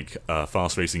make like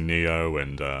Fast Racing Neo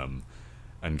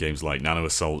and games like Nano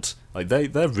Assault, like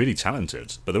they're really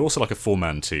talented, but they're also like a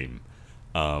 4-man team.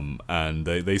 And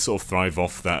they sort of thrive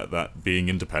off that being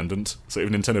independent. So if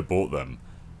Nintendo bought them,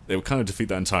 they would kind of defeat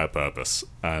that entire purpose.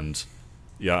 And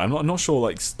yeah, I'm not sure.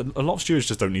 Like a lot of studios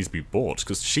just don't need to be bought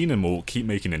because Shinan will keep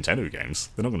making Nintendo games.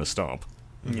 They're not going to stop.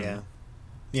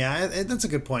 Yeah, that's a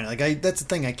good point. Like that's the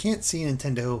thing. I can't see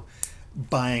Nintendo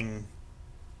buying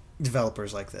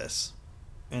developers like this,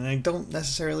 and I don't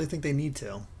necessarily think they need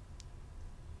to.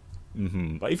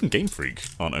 Like even Game Freak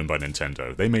aren't owned by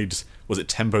Nintendo. They made, was it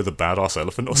Tembo the Badass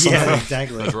Elephant or something? Yeah,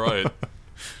 exactly. That's right.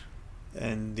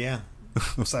 And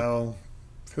so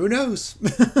who knows?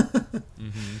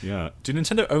 Yeah. Do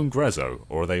Nintendo own Grezzo,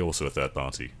 or are they also a third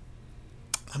party?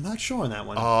 I'm not sure on that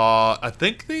one. I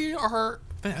think they are.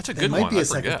 Man, that's a good one. They might be a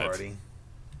forget. second party.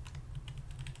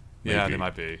 Yeah, Maybe. they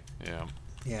might be. Yeah.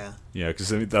 Yeah. Yeah, because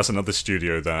that's another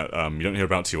studio that you don't hear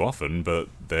about too often, but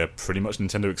they're pretty much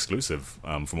Nintendo exclusive,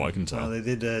 from what I can tell. Well,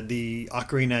 they did the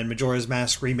Ocarina and Majora's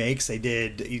Mask remakes. They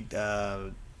did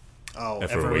Ever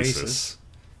Oasis.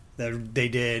 They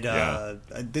did.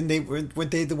 Didn't they?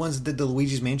 Weren't they the ones that did the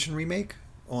Luigi's Mansion remake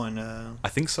on? I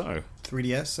think so.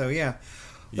 3DS. So yeah,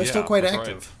 they're still quite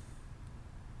active.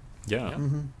 Right. Yeah.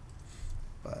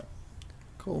 But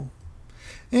cool.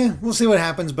 Yeah, we'll see what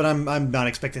happens. But I'm not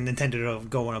expecting Nintendo to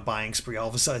go on a buying spree all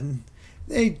of a sudden.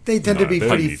 They tend to be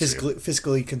pretty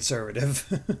fiscally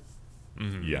conservative.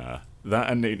 Yeah.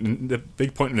 That and the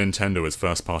big point of Nintendo is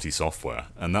first-party software,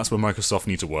 and that's where Microsoft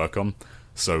need to work on.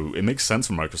 So it makes sense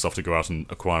for Microsoft to go out and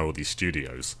acquire all these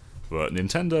studios, but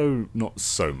Nintendo, not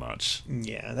so much.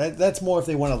 Yeah, that's more if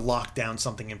they want to lock down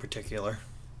something in particular.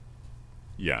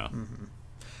 Yeah.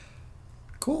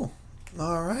 Cool.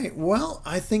 All right. Well,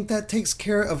 I think that takes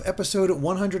care of episode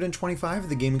 125 of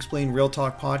the Game Explained Real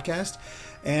Talk podcast.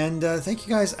 And thank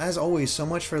you guys, as always, so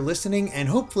much for listening. And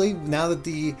hopefully, now that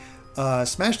the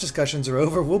Smash discussions are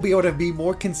over, we'll be able to be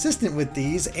more consistent with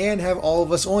these and have all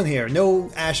of us on here. No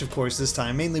Ash, of course, this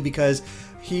time, mainly because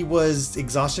he was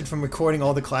exhausted from recording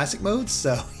all the classic modes,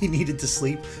 so he needed to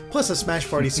sleep. Plus a Smash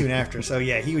party soon after, so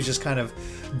yeah, he was just kind of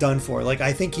done for. Like,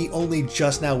 I think he only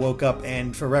just now woke up,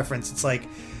 and for reference, it's like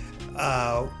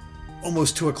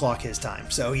almost 2 o'clock his time.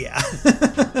 So yeah.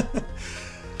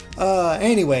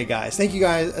 Anyway, guys, thank you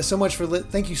guys so much for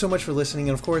listening,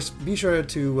 and of course, be sure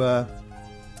to.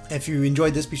 If you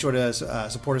enjoyed this, be sure to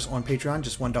support us on Patreon,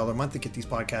 just $1 a month to get these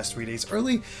podcasts 3 days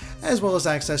early, as well as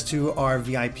access to our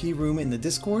VIP room in the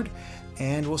Discord.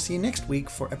 And we'll see you next week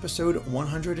for episode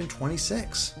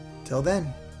 126. Till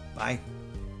then, bye.